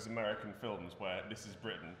in those American films where this is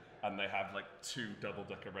Britain and they have like 2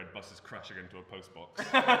 double-decker red buses crashing into a postbox.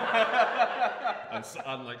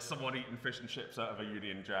 and like someone eating fish and chips out of a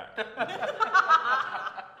Union Jack.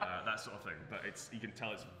 That sort of thing. But you can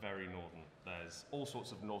tell it's very northern. There's all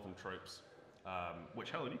sorts of northern tropes,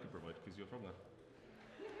 which Helen, you could provide because you're from there.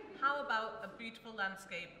 How about a beautiful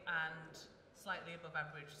landscape and slightly above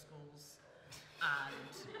average schools and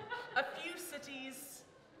a few cities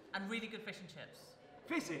and really good fish and chips?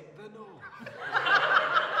 Visit the north.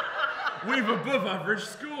 We've above average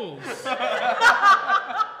schools.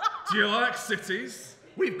 Do you like cities?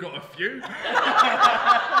 We've got a few.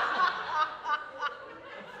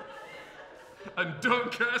 And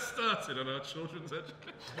don't get us started on our children's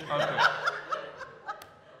education.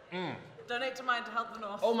 Okay. Donate to mine to help the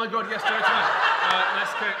north. Oh my God, yes, donate to mine.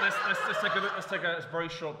 Let's take a very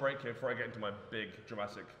short break here before I get into my big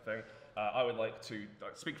dramatic thing. I would like to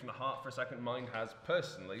speak from the heart for a second. Mine has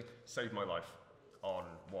personally saved my life on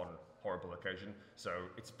one horrible occasion, so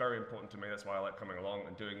it's very important to me. That's why I like coming along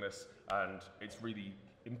and doing this, and it's really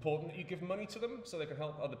important that you give money to them so they can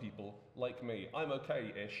help other people like me. I'm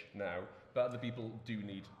okay-ish now, but other people do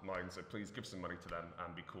need mine, so please give some money to them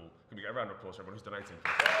and be cool. Can we get a round of applause for everyone who's donating,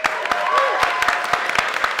 please?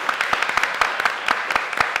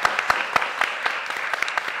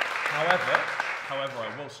 However,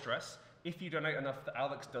 I will stress, if you donate enough that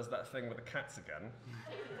Alex does that thing with the cats again,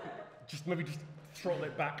 maybe just throttle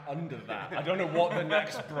it back under that. I don't know what the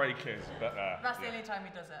next break is, but that's the only time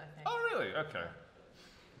he does it, I think. Oh, really? Okay.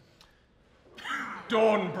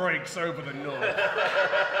 Dawn breaks over the north.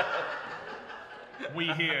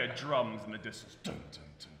 We hear drums in the distance. Dun, dun,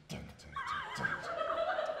 dun, dun, dun, dun, dun.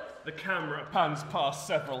 The camera pans past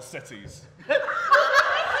several cities.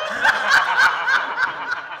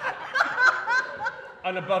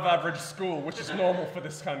 An above average school, which is normal for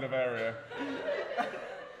this kind of area.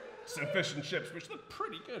 Some fish and chips, which look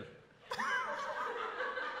pretty good.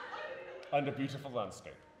 And a beautiful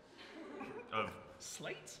landscape. Of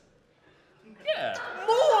slate? Yeah.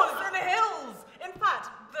 Moors and hills! In fact,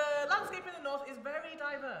 the landscape in the north is very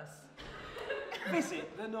diverse.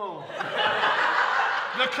 Visit the north.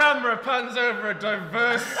 The camera pans over a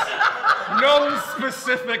diverse,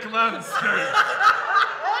 non-specific landscape.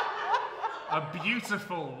 A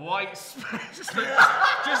beautiful white space, just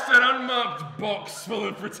an unmarked box full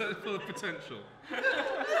of potential.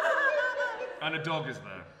 And a dog is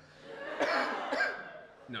there.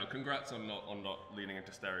 No, congrats on not leaning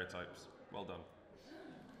into stereotypes. Well done.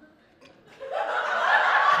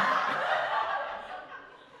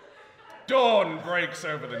 Dawn breaks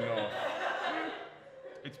over the north.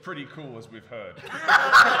 It's pretty cool, as we've heard.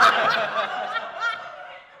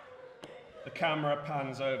 The camera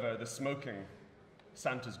pans over the smoking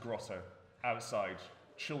Santa's grotto. Outside,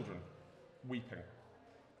 children weeping.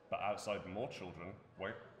 But outside, more children.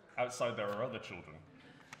 Wait, outside there are other children.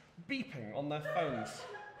 Beeping on their phones.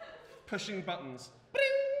 Pushing buttons. Bring!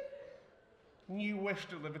 New wish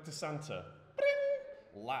delivered to Santa.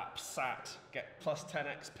 Bring! Lap sat. Get plus 10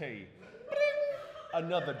 XP. Bring!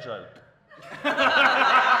 Another joke.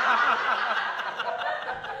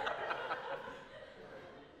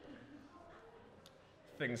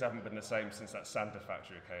 Things haven't been the same since that Santa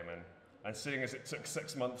factory came in. And seeing as it took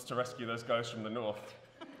 6 months to rescue those guys from the north.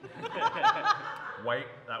 Wait,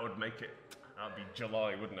 that would make it. That would be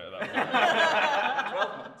July, wouldn't it? That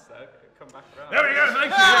 12 months, though. Come back around. There we go,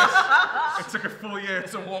 thank you, yes. It took a full year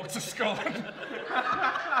to walk to Scotland.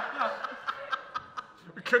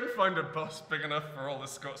 We couldn't find a bus big enough for all the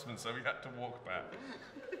Scotsmen, so we had to walk back.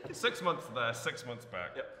 6 months there, 6 months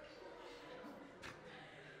back. Yep.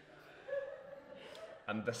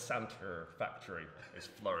 And the Santa factory is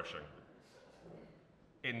flourishing.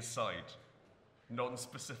 Inside,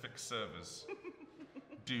 non-specific servers.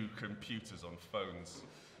 Do computers on phones.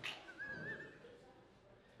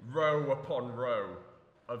 Row upon row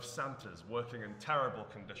of Santas working in terrible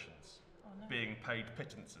conditions, being paid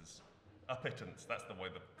pittances. A pittance, that's the way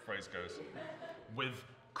the phrase goes. With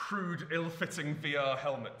crude, ill-fitting VR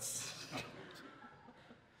helmets.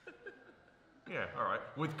 Yeah, all right.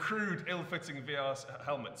 With crude, ill-fitting VR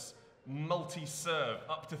helmets, multi-serve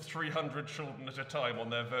up to 300 children at a time on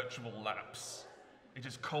their virtual laps. It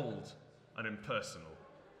is cold and impersonal,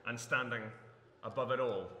 and standing above it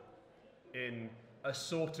all in a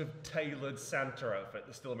sort of tailored Santa outfit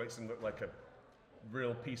that still makes him look like a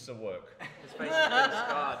real piece of work. His face is really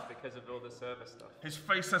scarred because of all the server stuff. His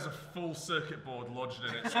face has a full circuit board lodged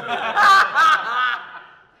in it still.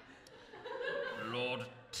 Lord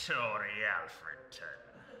Tory Alfredton.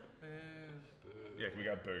 Yeah, can we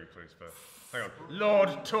get a boo, please, first? Hang on.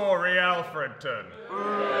 Lord Tory Alfredton.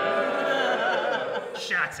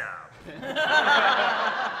 Shut up.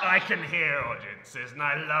 I can hear audiences, and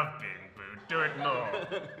I love being booed. Do it more.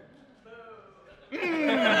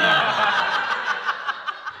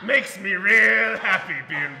 Makes me real happy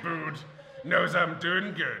being booed. Knows I'm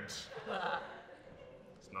doing good.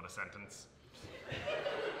 It's not a sentence.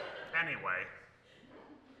 Anyway.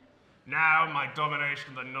 Now my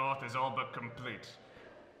domination of the North is all but complete.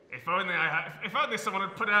 If only someone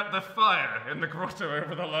had put out the fire in the grotto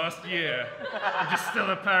over the last year, which is still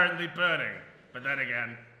apparently burning. But then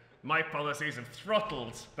again, my policies have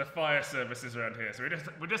throttled the fire services around here, so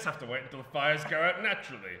we just have to wait until the fires go out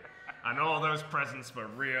naturally. And all those presents were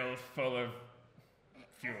real, full of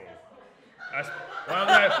fuel. I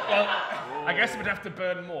guess we'd have to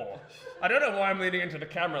burn more. I don't know why I'm leaning into the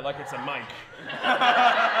camera like it's a mic.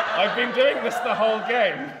 I've been doing this the whole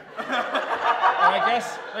game. And I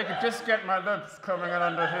guess they could just get my lips coming in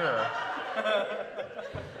under here.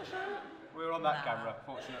 We're on that camera,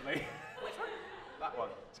 fortunately. Which one? That one.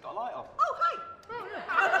 It's got a light on. Oh, hi.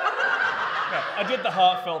 Yeah, I did the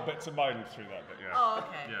heartfelt bits of mine through that bit, yeah. Oh,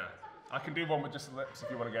 okay. Yeah. I can do one with just the lips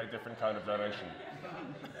if you want to get a different kind of donation.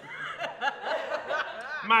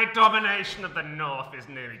 My domination of the North is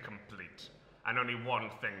nearly complete, and only one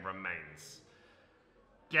thing remains.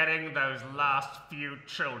 Getting those last few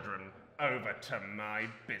children over to my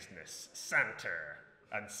business, Santa,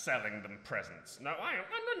 and selling them presents. No, I'm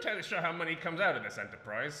not entirely sure how money comes out of this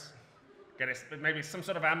enterprise. Get it, maybe some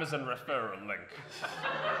sort of Amazon referral link.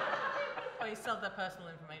 Or you sell their personal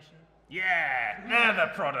information. Yeah, they're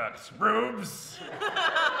the products, rubes.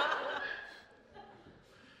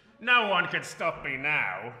 No one could stop me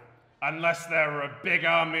now, unless there were a big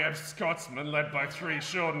army of Scotsmen led by 3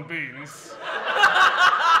 Sean Beans.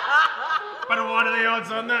 But what are the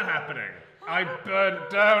odds on that happening? I burnt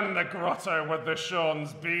down the grotto with the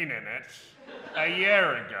Sean's Bean in it a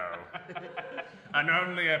year ago, and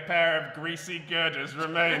only a pair of greasy girders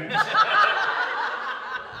remained.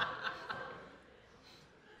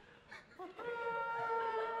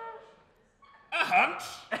 A hunt?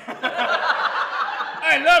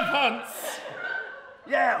 I love hunts.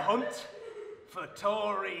 Yeah, hunt. For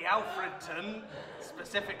Tory Alfredton.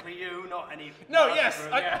 Specifically you, not any... No, yes,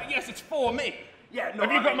 yes, it's for me. Yeah, no,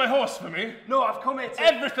 Have you got my horse for me? No, I've come here to...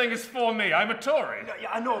 Everything is for me. I'm a Tory. No,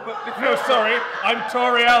 yeah, I know, but before... No, sorry, I'm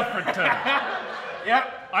Tory Alfredton. Yeah.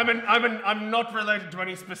 I'm not related to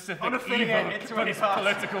any specific Unaffiliated to any party.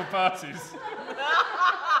 political parties.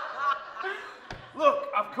 Look,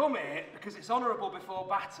 I've come here because it's honourable before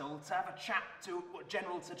battle to have a chat to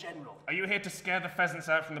general to general. Are you here to scare the pheasants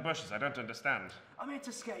out from the bushes? I don't understand. I'm here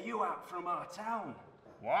to scare you out from our town.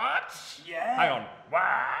 What? Yeah. Hang on.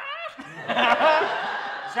 What?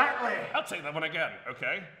 Exactly. I'll take that one again,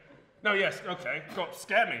 okay? No, yes, okay. Go on,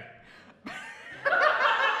 scare me.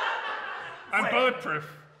 I'm bulletproof.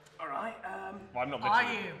 All right, Well, I'm not Are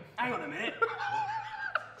literally. you? hang on a minute.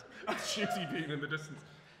 Shooty bean in the distance.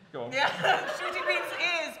 Go on. Yeah, Shooty Bean's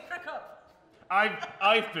ears prick up.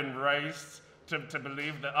 I've been raised to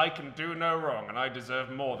believe that I can do no wrong and I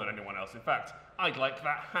deserve more than anyone else. In fact, I'd like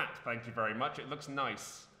that hat, thank you very much. It looks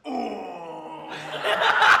nice. Oh.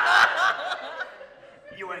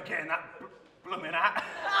 You ain't getting that blooming hat.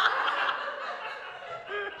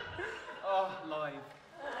 Oh, live.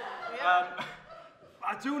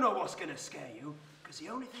 I do know what's going to scare you, because the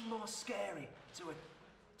only thing more scary to a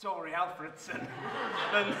Tory Alfredson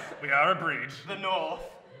than We are a breed. the North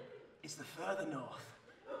is the further north.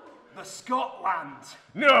 The Scotland.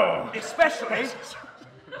 No! Especially...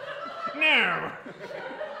 No!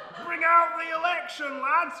 Bring out the election,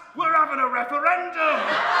 lads! We're having a referendum!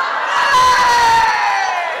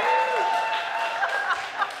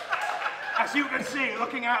 As you can see,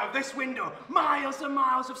 looking out of this window, miles and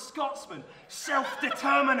miles of Scotsmen,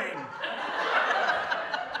 self-determining.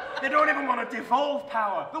 They don't even want to devolve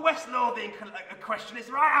power. The West Lothian question is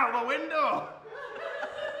right out the window.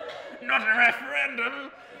 Not a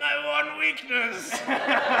referendum, my one weakness.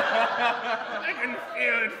 I can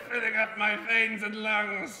feel it filling up my veins and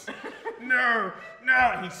lungs. No,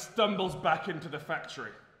 no. He stumbles back into the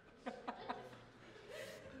factory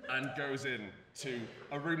and goes in to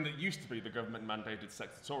a room that used to be the government-mandated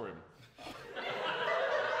secretorium,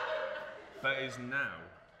 but is now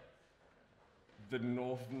the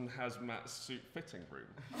Northern Hazmat Suit fitting room.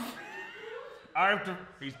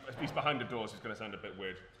 He's behind the doors, he's going to sound a bit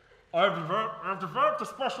weird. I've developed a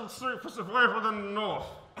special suit for survival in the North.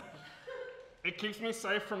 It keeps me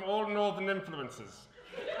safe from all Northern influences.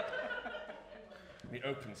 And he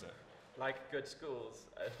opens it. Like good schools.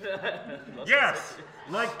 Yes,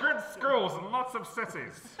 like good schools and lots of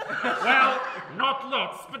cities. Well, not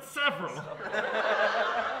lots, but several.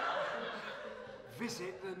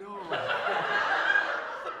 Visit the North.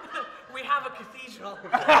 We have a cathedral.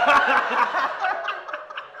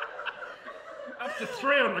 Up to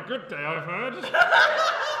 3 on a good day, I've heard.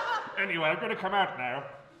 Anyway, I'm going to come out now.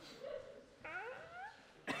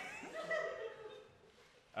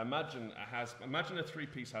 Imagine a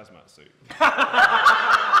 3-piece hazmat suit.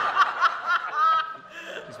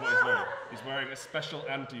 Is what he's wearing. He's wearing a special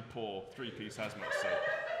anti-pore 3-piece hazmat suit.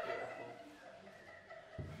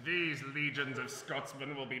 These legions of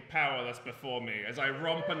Scotsmen will be powerless before me as I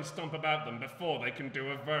romp and stomp about them before they can do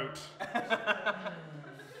a vote.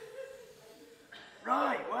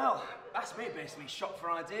 Right, well, that's me basically shot for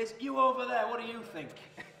ideas. You over there, what do you think?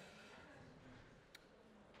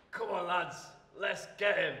 Come on, lads. Let's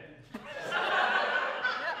get him.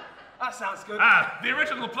 That sounds good. Ah, the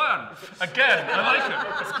original plan. Again, I like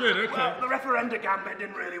it. It's good, okay. Well, the referenda gambit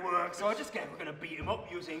didn't really work, so I just guess we're going to beat him up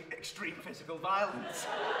using extreme physical violence.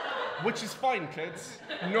 Which is fine, kids.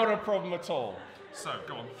 Not a problem at all. So,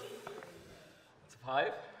 go on. It's a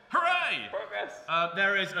 5. Hooray! Progress.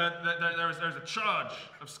 There is a charge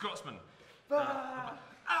of Scotsmen.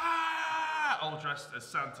 All dressed as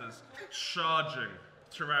Santas, charging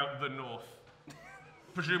throughout the north.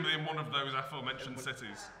 Presumably in one of those aforementioned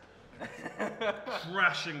cities.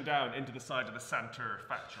 Crashing down into the side of the Santa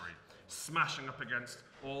factory, smashing up against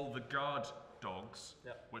all the guard dogs,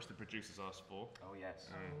 which the producers asked for. Oh, yes.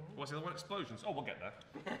 What's the other one? Explosions. Oh, we'll get there.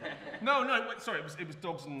 No, wait, sorry, it was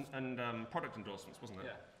dogs and product endorsements, wasn't it?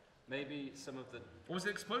 Yeah. Maybe some of the... Or was it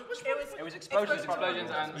explosions? Which It one? was, It was explosions.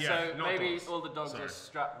 Explosions, and Yeah, so not maybe dogs. all the dogs Sorry. are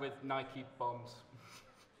strapped with Nike bombs.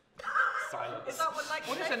 Silence. Is that what Nike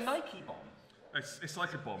What is a makes? Nike bomb? It's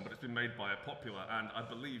like a bomb, but it's been made by a popular and I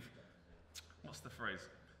believe, what's the phrase?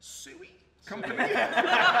 Suey company? Maybe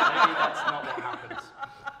that's not what happens.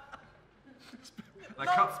 They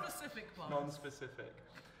can't- Non-specific bombs. Non-specific.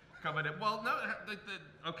 Covered in, well, no,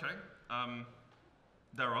 okay.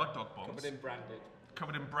 There are dog bombs. Covered in branded.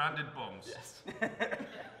 Covered in branded bombs. Yes.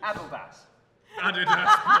 Adidas.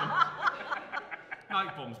 Adidas bombs.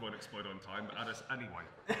 Night bombs won't explode on time, but Adidas anyway.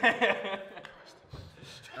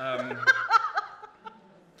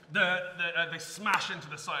 They smash into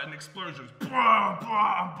the site and explosions. Blah,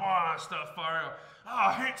 blah, blah, start firing up.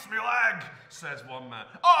 Oh, hits me leg, says one man.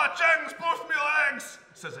 Oh, Jengs, both me legs,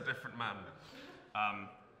 says a different man.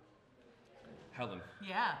 Helen,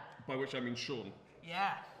 Yeah. by which I mean Sean.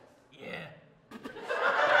 Yeah. Yeah.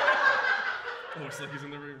 Oh, it's like he's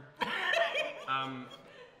in the room.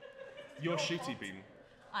 You're Shooty Bean.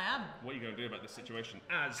 I am. What are you going to do about this situation?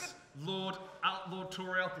 As Lord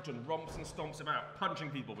Tory Alfreton romps and stomps about,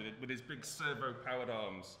 punching people with his big servo-powered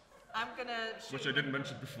arms. I'm gonna shoot Which I him. didn't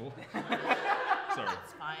mention before. Sorry.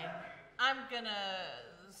 It's fine. I'm gonna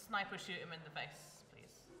sniper shoot him in the face,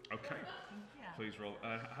 please. Okay. Yeah. Please roll.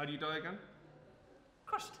 How do you die again?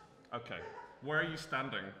 Crushed. Okay. Where are you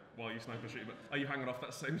standing while you sniper shoot? Are you hanging off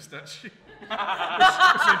that same statue?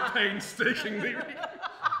 So painstakingly.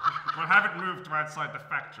 I haven't moved to outside the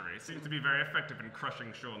factory. It seems to be very effective in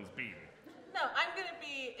crushing Sean's beam. No, I'm gonna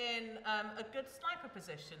be in a good sniper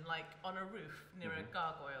position, like on a roof near a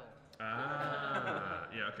gargoyle. Ah,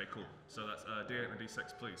 yeah, okay, cool. So that's D8 and a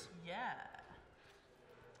D6, please. Yeah.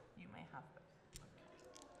 You may have it.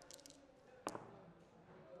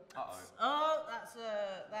 Uh-oh. Oh, that's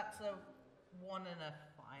a 1 and a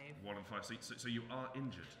 5. 1 and 5. So you are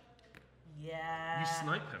injured. Yeah. You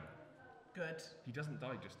snipe him. Good. He doesn't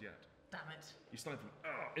die just yet. Damn it. You snipe him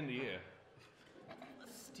in the ear.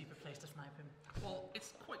 Stupid place to snipe him. Well,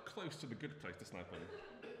 it's quite close to the good place to snipe him.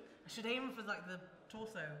 I should aim for like the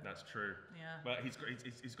torso. That's true. Yeah. Well, he's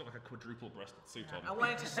got like a quadruple-breasted suit on. I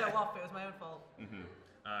wanted to show off. It was my own fault.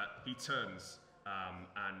 He turns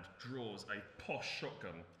and draws a posh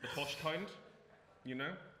shotgun. The posh kind, you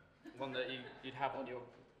know? One that you'd have on your...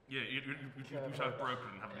 Yeah, you'd have it broken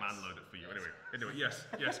and have a man load it for you. Anyway, yes.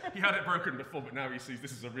 He had it broken before, but now he sees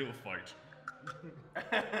this is a real fight.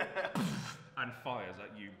 And fires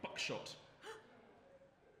at you, buckshot.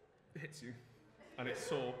 It hits you. And it's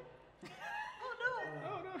sore.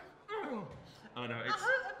 Oh no! Oh no, That it's...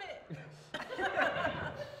 hurt a bit.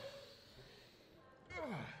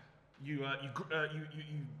 You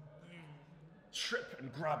trip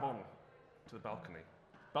and grab on to the balcony.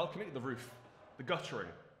 Balcony? The roof. The guttering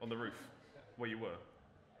on the roof where you were.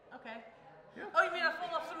 Okay. Yeah. Oh, you mean I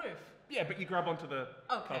fall off the roof? Yeah, but you grab onto the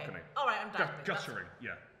Okay. balcony. All right, I'm dangling. Guttering,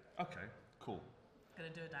 yeah. Okay, cool. Gonna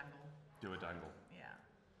do a dangle. Do a dangle. Yeah.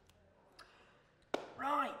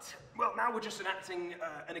 Right. Well, now we're just enacting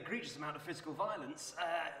an egregious amount of physical violence.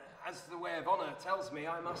 As the way of honour tells me,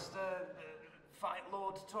 I must fight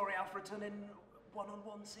Lord Tory Alfredton in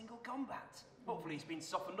one-on-one single combat. Hopefully he's been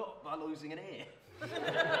softened up by losing an ear.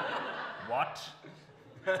 What?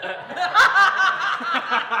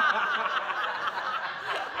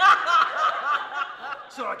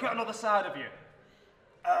 So I get another side of you.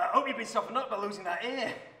 Hope you've been softened up by losing that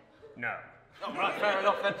ear. No. Oh, right, fair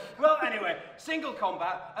enough then. Well, anyway, single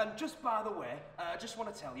combat, and just by the way, I just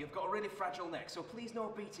want to tell you, I've got a really fragile neck, so please no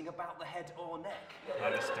beating about the head or neck.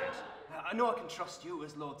 Understood. I know I can trust you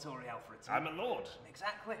as Lord Tory Alfredton. I'm a lord.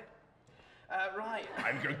 Exactly. Right.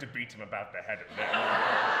 I'm going to beat him about the head and neck.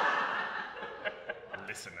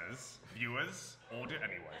 Listeners, viewers, order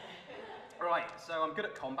anyway. Right, so I'm good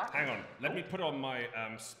at combat. Hang on, let me put on my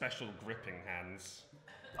special gripping hands.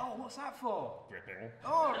 Oh, what's that for? Gripping.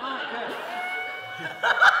 Oh, right, good.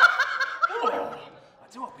 Oh, I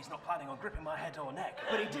do hope he's not planning on gripping my head or neck,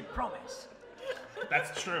 but he did promise.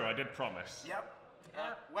 That's true, I did promise. Yep.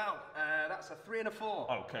 Well, that's a 3 and a 4.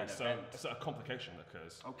 Okay, so a complication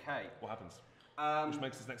occurs. Okay. What happens? Which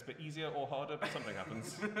makes this next bit easier or harder, but something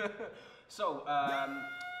happens. So, I've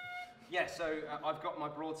got my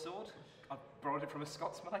broadsword. I've borrowed it from a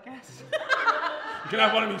Scotsman, I guess. You can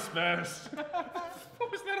have one of me spares. What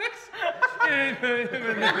was that?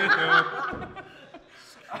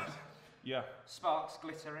 Yeah. Sparks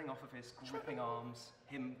glittering off of his gripping arms.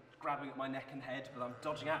 Him grabbing at my neck and head, but I'm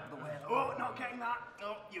dodging out of the way. Oh, not getting that.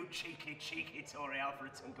 Oh, you cheeky Tory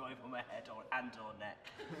Alfredton going for my head or neck.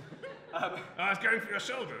 I was going for your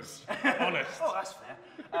shoulders. Honest. Oh, that's fair.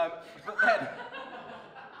 But then,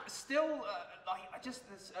 still,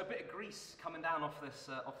 there's a bit of grease coming down off this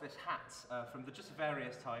hat from the just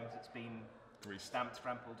various times it's been Greased. stamped,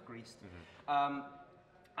 trampled, greased. And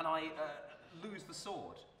I lose the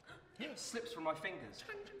sword. It slips from my fingers.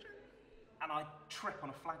 And I trip on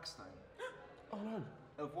a flagstone. Oh no.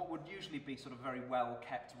 Of what would usually be sort of a very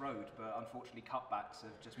well-kept road, but unfortunately cutbacks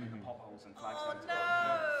have just been the potholes and Oh flagstones. no!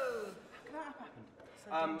 How could that have happened? So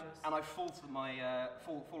dangerous. And I fall to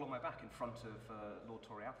fall on my back in front of Lord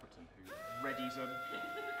Tory Alfredton, who readies a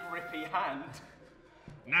grippy hand.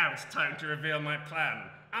 Now it's time to reveal my plan.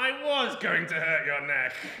 I was going to hurt your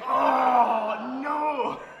neck. Oh,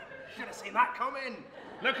 no! Should have seen that coming.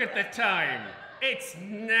 Look at the time. It's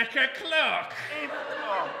neck o'clock. It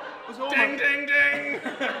was almost... Ding, ding, ding.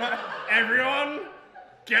 Everyone,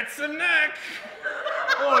 get some neck.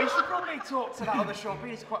 Oh, you should probably talk to that other shop.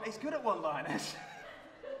 He's good at one-liners.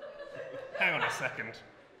 Hang on a second.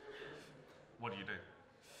 What do you do?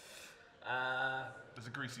 There's a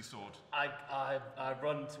greasy sword. I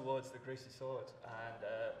run towards the greasy sword and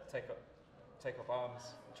take up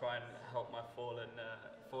arms and try and help my fallen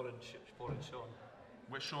Sean.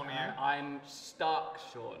 Which Sean are you? I'm Stark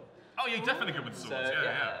Sean. Oh, you're definitely good with swords. So,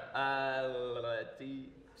 yeah.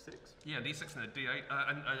 D6. Yeah, D6 and a D8,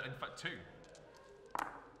 and in fact 2.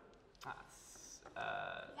 That's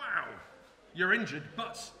Wow. You're injured,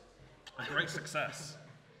 but a great success.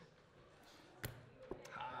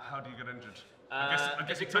 How do you get injured? I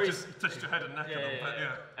guess you touched your head and neck a little bit,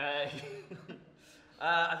 yeah.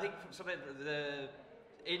 I think from something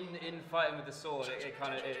in fighting with the sword, it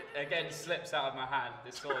kind of again slips out of my hand.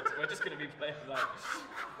 This sword, we're just going to be playing like.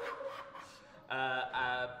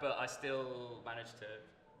 But I still managed to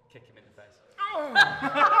kick him in the face.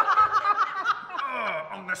 Oh,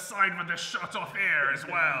 on the side with the shot off ear as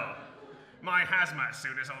well. My hazmat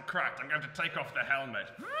suit is all cracked. I'm going to take off the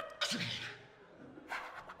helmet.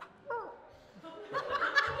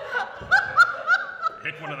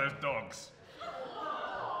 Hit one of those dogs.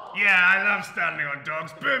 Yeah, I love standing on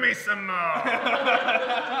dogs. Boo me some more.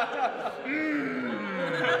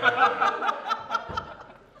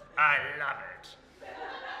 I love it.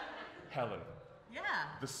 Helen. Yeah.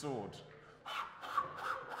 The sword.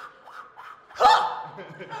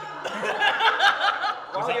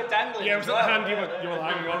 While you're dangling. Yeah, was that the hand you were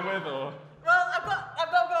hanging on with, or? Well, I've got a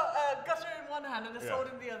gutter in one hand and a sword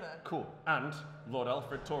in the other. Cool. And Lord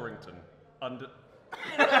Alfred Torrington under.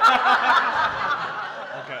 I'll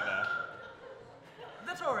get there.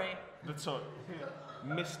 The Tory.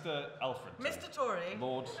 Mr. Alfred. Mr. Tory.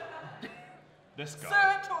 Lord. This guy.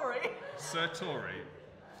 Sir Tory. Sir Tory.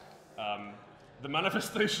 The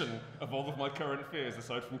manifestation of all of my current fears,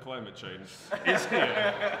 aside from climate change, is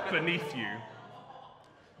here, beneath you,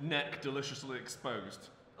 neck deliciously exposed.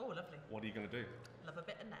 Oh, lovely. What are you going to do? Love a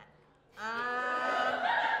bit of neck. I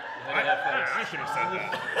should have said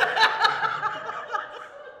that.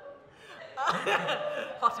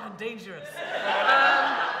 Hot and dangerous.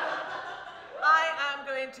 I am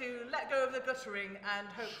going to let go of the guttering and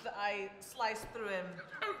hope that I slice through him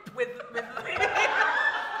with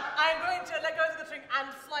I'm going to let go of the guttering and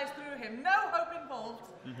slice through him. No hope involved.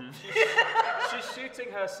 She's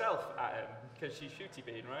shooting herself at him, because she's shooty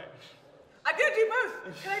bean, right? I'm going to do both.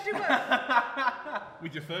 Can I do both?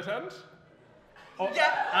 With your third hand?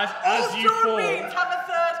 Yeah. As you all fall. beans have a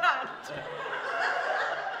third hand.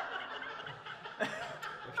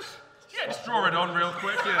 Yeah, just draw it on real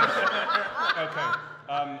quick, yeah. Okay.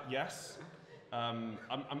 Yes. I'm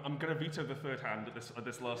going to veto the third hand at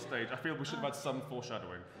this last stage. I feel we should have had some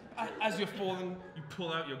foreshadowing. As you're falling, you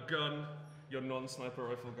pull out your gun, your non-sniper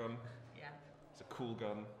rifle gun. Yeah. It's a cool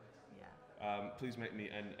gun. Yeah. Please make me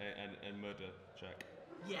a murder check.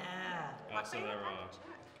 Yeah. So there are.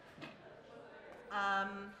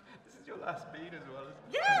 This is your last bean as well, isn't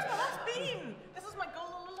it? Yes, my last bean. This is my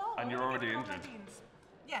goal all along. And you're already injured.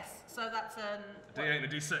 Yes, so that's an... A D8 and a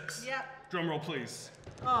D6. Yep. Drum roll, please.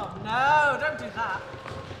 Oh no, don't do that.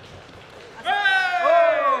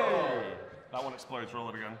 Hey! That one explodes, roll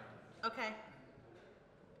it again. Okay.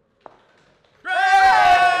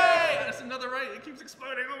 Hey! That's another 8, it keeps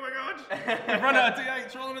exploding, oh my god! We've run out of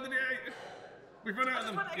D8s, roll another D8. We've run out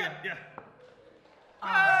of them. Yeah.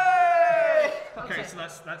 Hey! Okay, so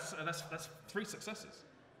that's 3 successes,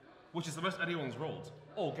 which is the most anyone's rolled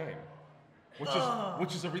all game, which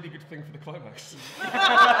is a really good thing for the climax.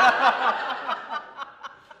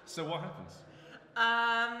 So what happens?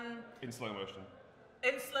 In slow motion.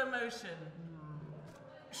 In slow motion,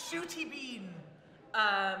 Shooty Bean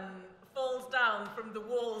falls down from the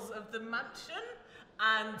walls of the mansion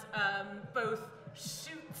and both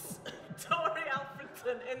shoots Tori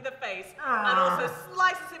Alfredson in the face and also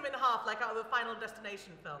slices him in half like out of a Final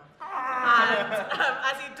Destination film. And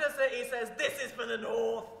as he does it, he says, "This is for the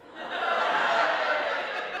North."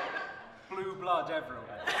 Blue blood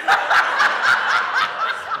everywhere.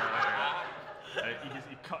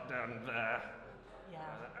 You cut down there.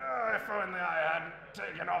 Yeah. If only I hadn't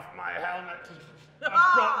taken off my helmet.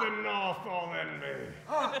 I've got the North all in me.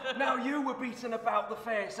 Oh, now you were beaten about the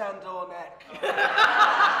face and or neck.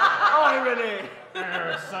 Irony.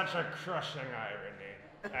 Oh, such a crushing irony.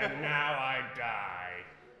 And now I die.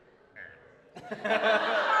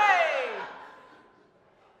 Hooray!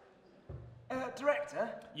 Director?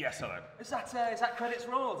 Yes, hello. Is that credits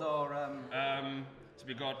rolled or So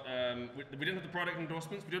we got, we didn't have the product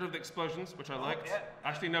endorsements, we did have the explosions, which I liked. Yeah.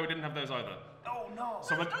 Actually, no, we didn't have those either. Oh no.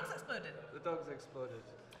 So The dogs exploded. The dogs exploded.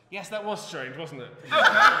 yes, that was strange, wasn't it? Well,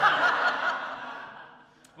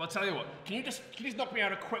 I'll tell you what, can you just knock me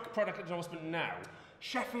out a quick product endorsement now?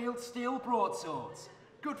 Sheffield steel broadswords.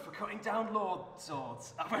 Good for cutting down lord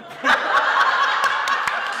swords. That's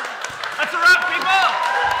a wrap, people!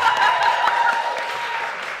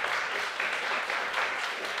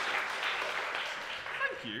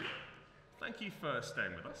 Thank you for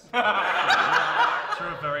staying with us through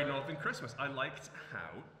a very northern Christmas. I liked how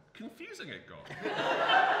confusing it got.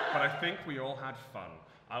 But I think we all had fun.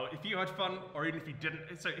 If you had fun, or even if you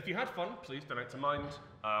didn't, so if you had fun, please donate to Mind.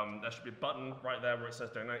 There should be a button right there where it says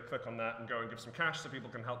donate. Click on that and go and give some cash so people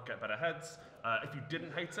can help get better heads. If you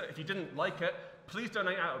didn't hate it, if you didn't like it, please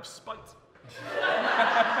donate out of spite.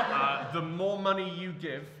 The more money you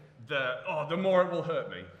give, the more it will hurt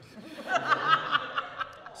me.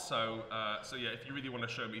 So yeah, if you really want to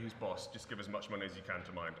show me who's boss, just give as much money as you can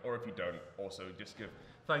to Mind. Or if you don't, also just give.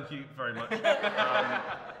 Thank you very much.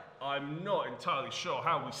 I'm not entirely sure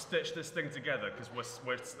how we stitched this thing together because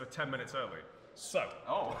we're 10 minutes early. So,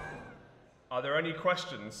 are there any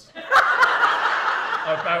questions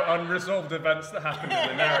about unresolved events that happened in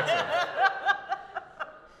the narrative?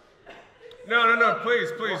 No,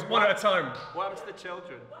 please, one at a time. What happened to the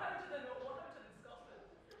children?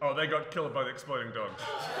 Oh, they got killed by the exploding dogs.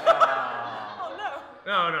 Oh no.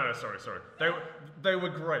 No, sorry. They were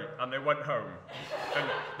great, and they went home. And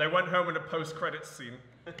they went home in a post-credits scene,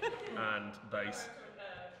 and they...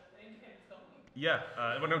 Yeah,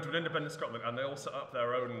 they went home to an independent Scotland, and they all set up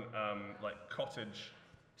their own, like, cottage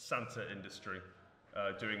Santa industry,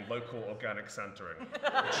 doing local organic Santering.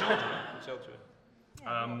 Children.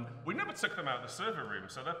 We never took them out of the server room,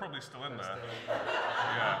 so they're probably still in there.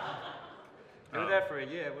 Yeah. They were there for a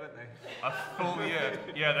year, weren't they? A full year.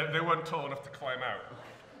 Yeah, they weren't tall enough to climb out.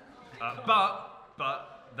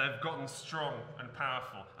 But they've gotten strong and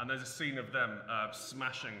powerful, and there's a scene of them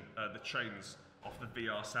smashing the chains off the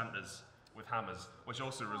VR Santas with hammers, which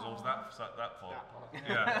also resolves that plot.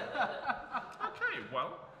 Yeah. Okay,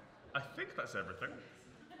 well, I think that's everything.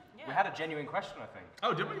 Yeah. We had a genuine question, I think.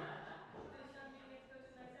 Oh, did we?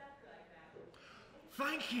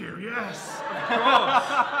 Thank you, yes, of course.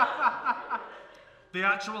 The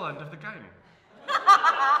actual end of the game.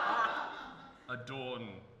 A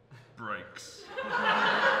dawn breaks.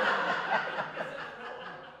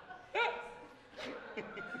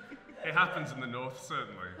 It happens in the north,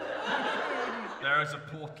 certainly. There is a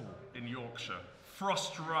portal in Yorkshire.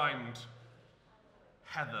 Frost-rhymed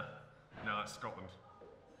heather. No, that's Scotland.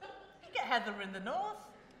 You get heather in the north.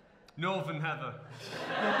 Northern heather.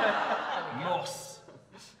 Moss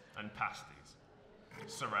and pasties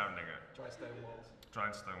surrounding it. Dry stone walls.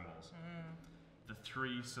 Dry stone walls. The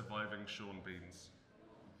three surviving Sean Beans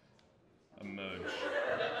emerge.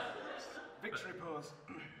 Victory pose.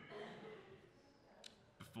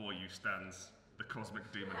 Before you stands the cosmic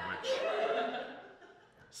demon witch.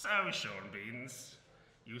 So, Sean Beans,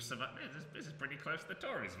 you survived. This is pretty close to the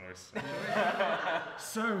Tory's voice.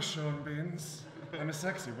 So, Sean Beans, I'm a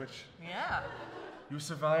sexy witch. Yeah. You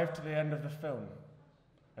survived to the end of the film,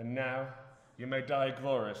 and now you may die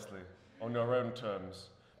gloriously on your own terms,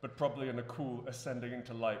 but probably in a cool ascending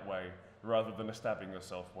into light way rather than a stabbing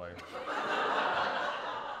yourself way.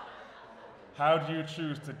 How do you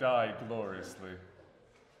choose to die gloriously?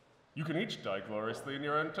 You can each die gloriously in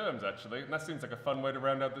your own terms, actually, and that seems like a fun way to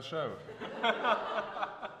round out the show.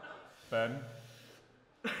 Ben?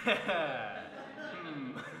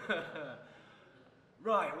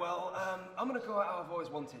 Right, well, I'm going to go out how I've always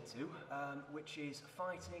wanted to, which is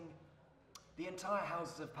fighting the entire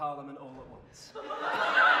Houses of Parliament all at once.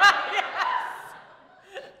 Yes!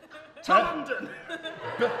 To London!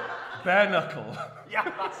 Bare knuckle.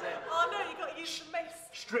 Yeah, that's it. Oh no, you got to use the mace.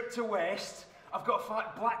 Stripped to waist, I've got to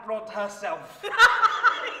fight Black Rod herself. Yes!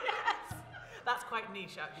 That's quite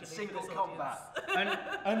niche, actually. In single for this combat. audience.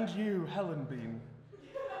 And you, Helen Bean.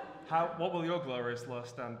 What will your glorious last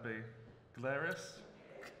stand be? Glorious?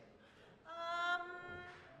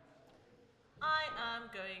 I am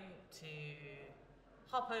going to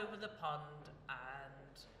hop over the pond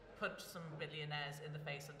and punch some billionaires in the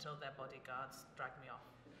face until their bodyguards drag me off.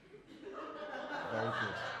 Very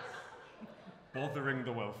good. Bothering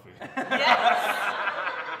the wealthy. Yes!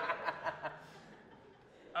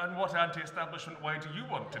 And what anti-establishment way do you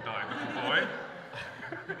want to die, little boy?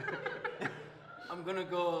 I'm gonna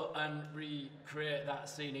go and recreate that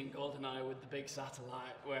scene in GoldenEye with the big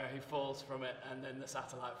satellite where he falls from it and then the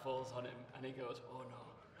satellite falls on him and he goes, oh no.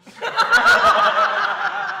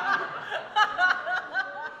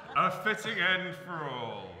 A fitting end for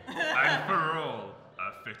all. And for all,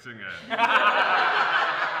 a fitting end.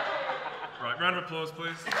 Right, round of applause,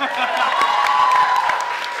 please.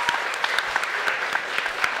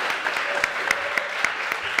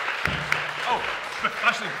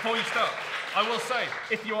 Actually, before you start, I will say,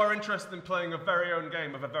 if you are interested in playing a very own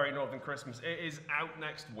game of A Very Northern Christmas, it is out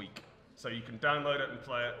next week. So you can download it and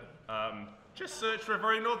play it. Just search for A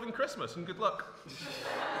Very Northern Christmas and good luck.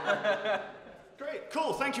 Great,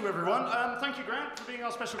 cool, thank you everyone. Thank you, Grant, for being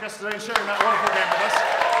our special guest today and sharing that wonderful game with us.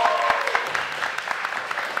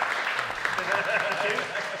 Thank you.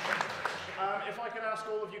 If I could ask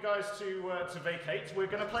all of you guys to vacate, we're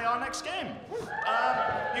going to play our next game.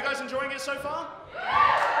 You guys enjoying it so far?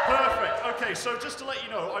 Perfect. Okay, so just to let you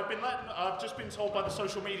know, I've just been told by the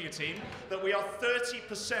social media team that we are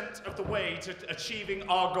 30% of the way to achieving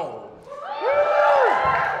our goal.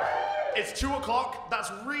 It's 2 o'clock.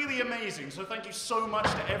 That's really amazing. So thank you so much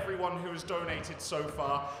to everyone who has donated so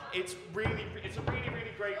far. It's a really,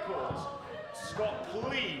 really great cause. Scott,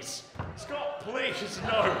 please. Scott, please,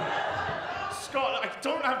 no. Scott, I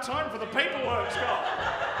don't have time for the paperwork, Scott.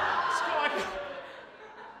 Scott,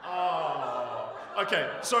 Oh. Okay,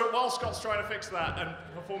 so while Scott's trying to fix that and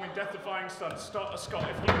performing death-defying stunts, Scott,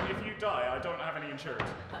 if you die, I don't have any insurance.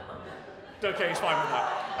 Okay, he's fine with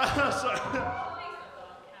that.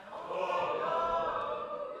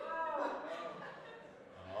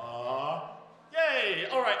 Yay!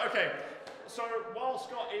 All right, okay. So while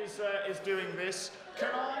Scott is doing this, can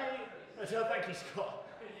I? Thank you, Scott.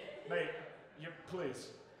 Mate, please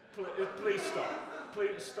stop.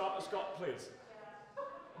 Please stop, Scott. Please.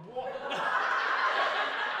 What?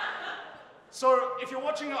 So, if you're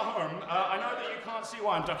watching at home, I know that you can't see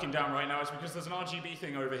why I'm ducking down right now. It's because there's an RGB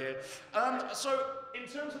thing over here. So, in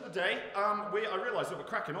terms of the day, I realise that we're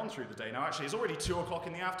cracking on through the day now. Actually, it's already 2 o'clock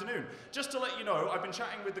in the afternoon. Just to let you know, I've been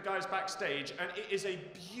chatting with the guys backstage, and it is a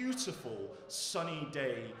beautiful, sunny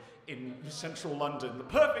day in central London. The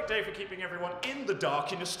perfect day for keeping everyone in the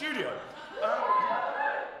dark in a studio.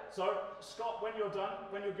 So, Scott, when you're done,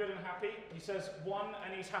 when you're good and happy, he says 1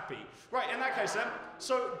 and he's happy. Right, in that case then,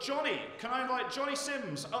 so Johnny, can I invite Johnny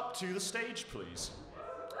Sims up to the stage, please?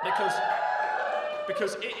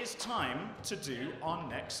 Because it is time to do our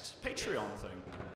next Patreon thing.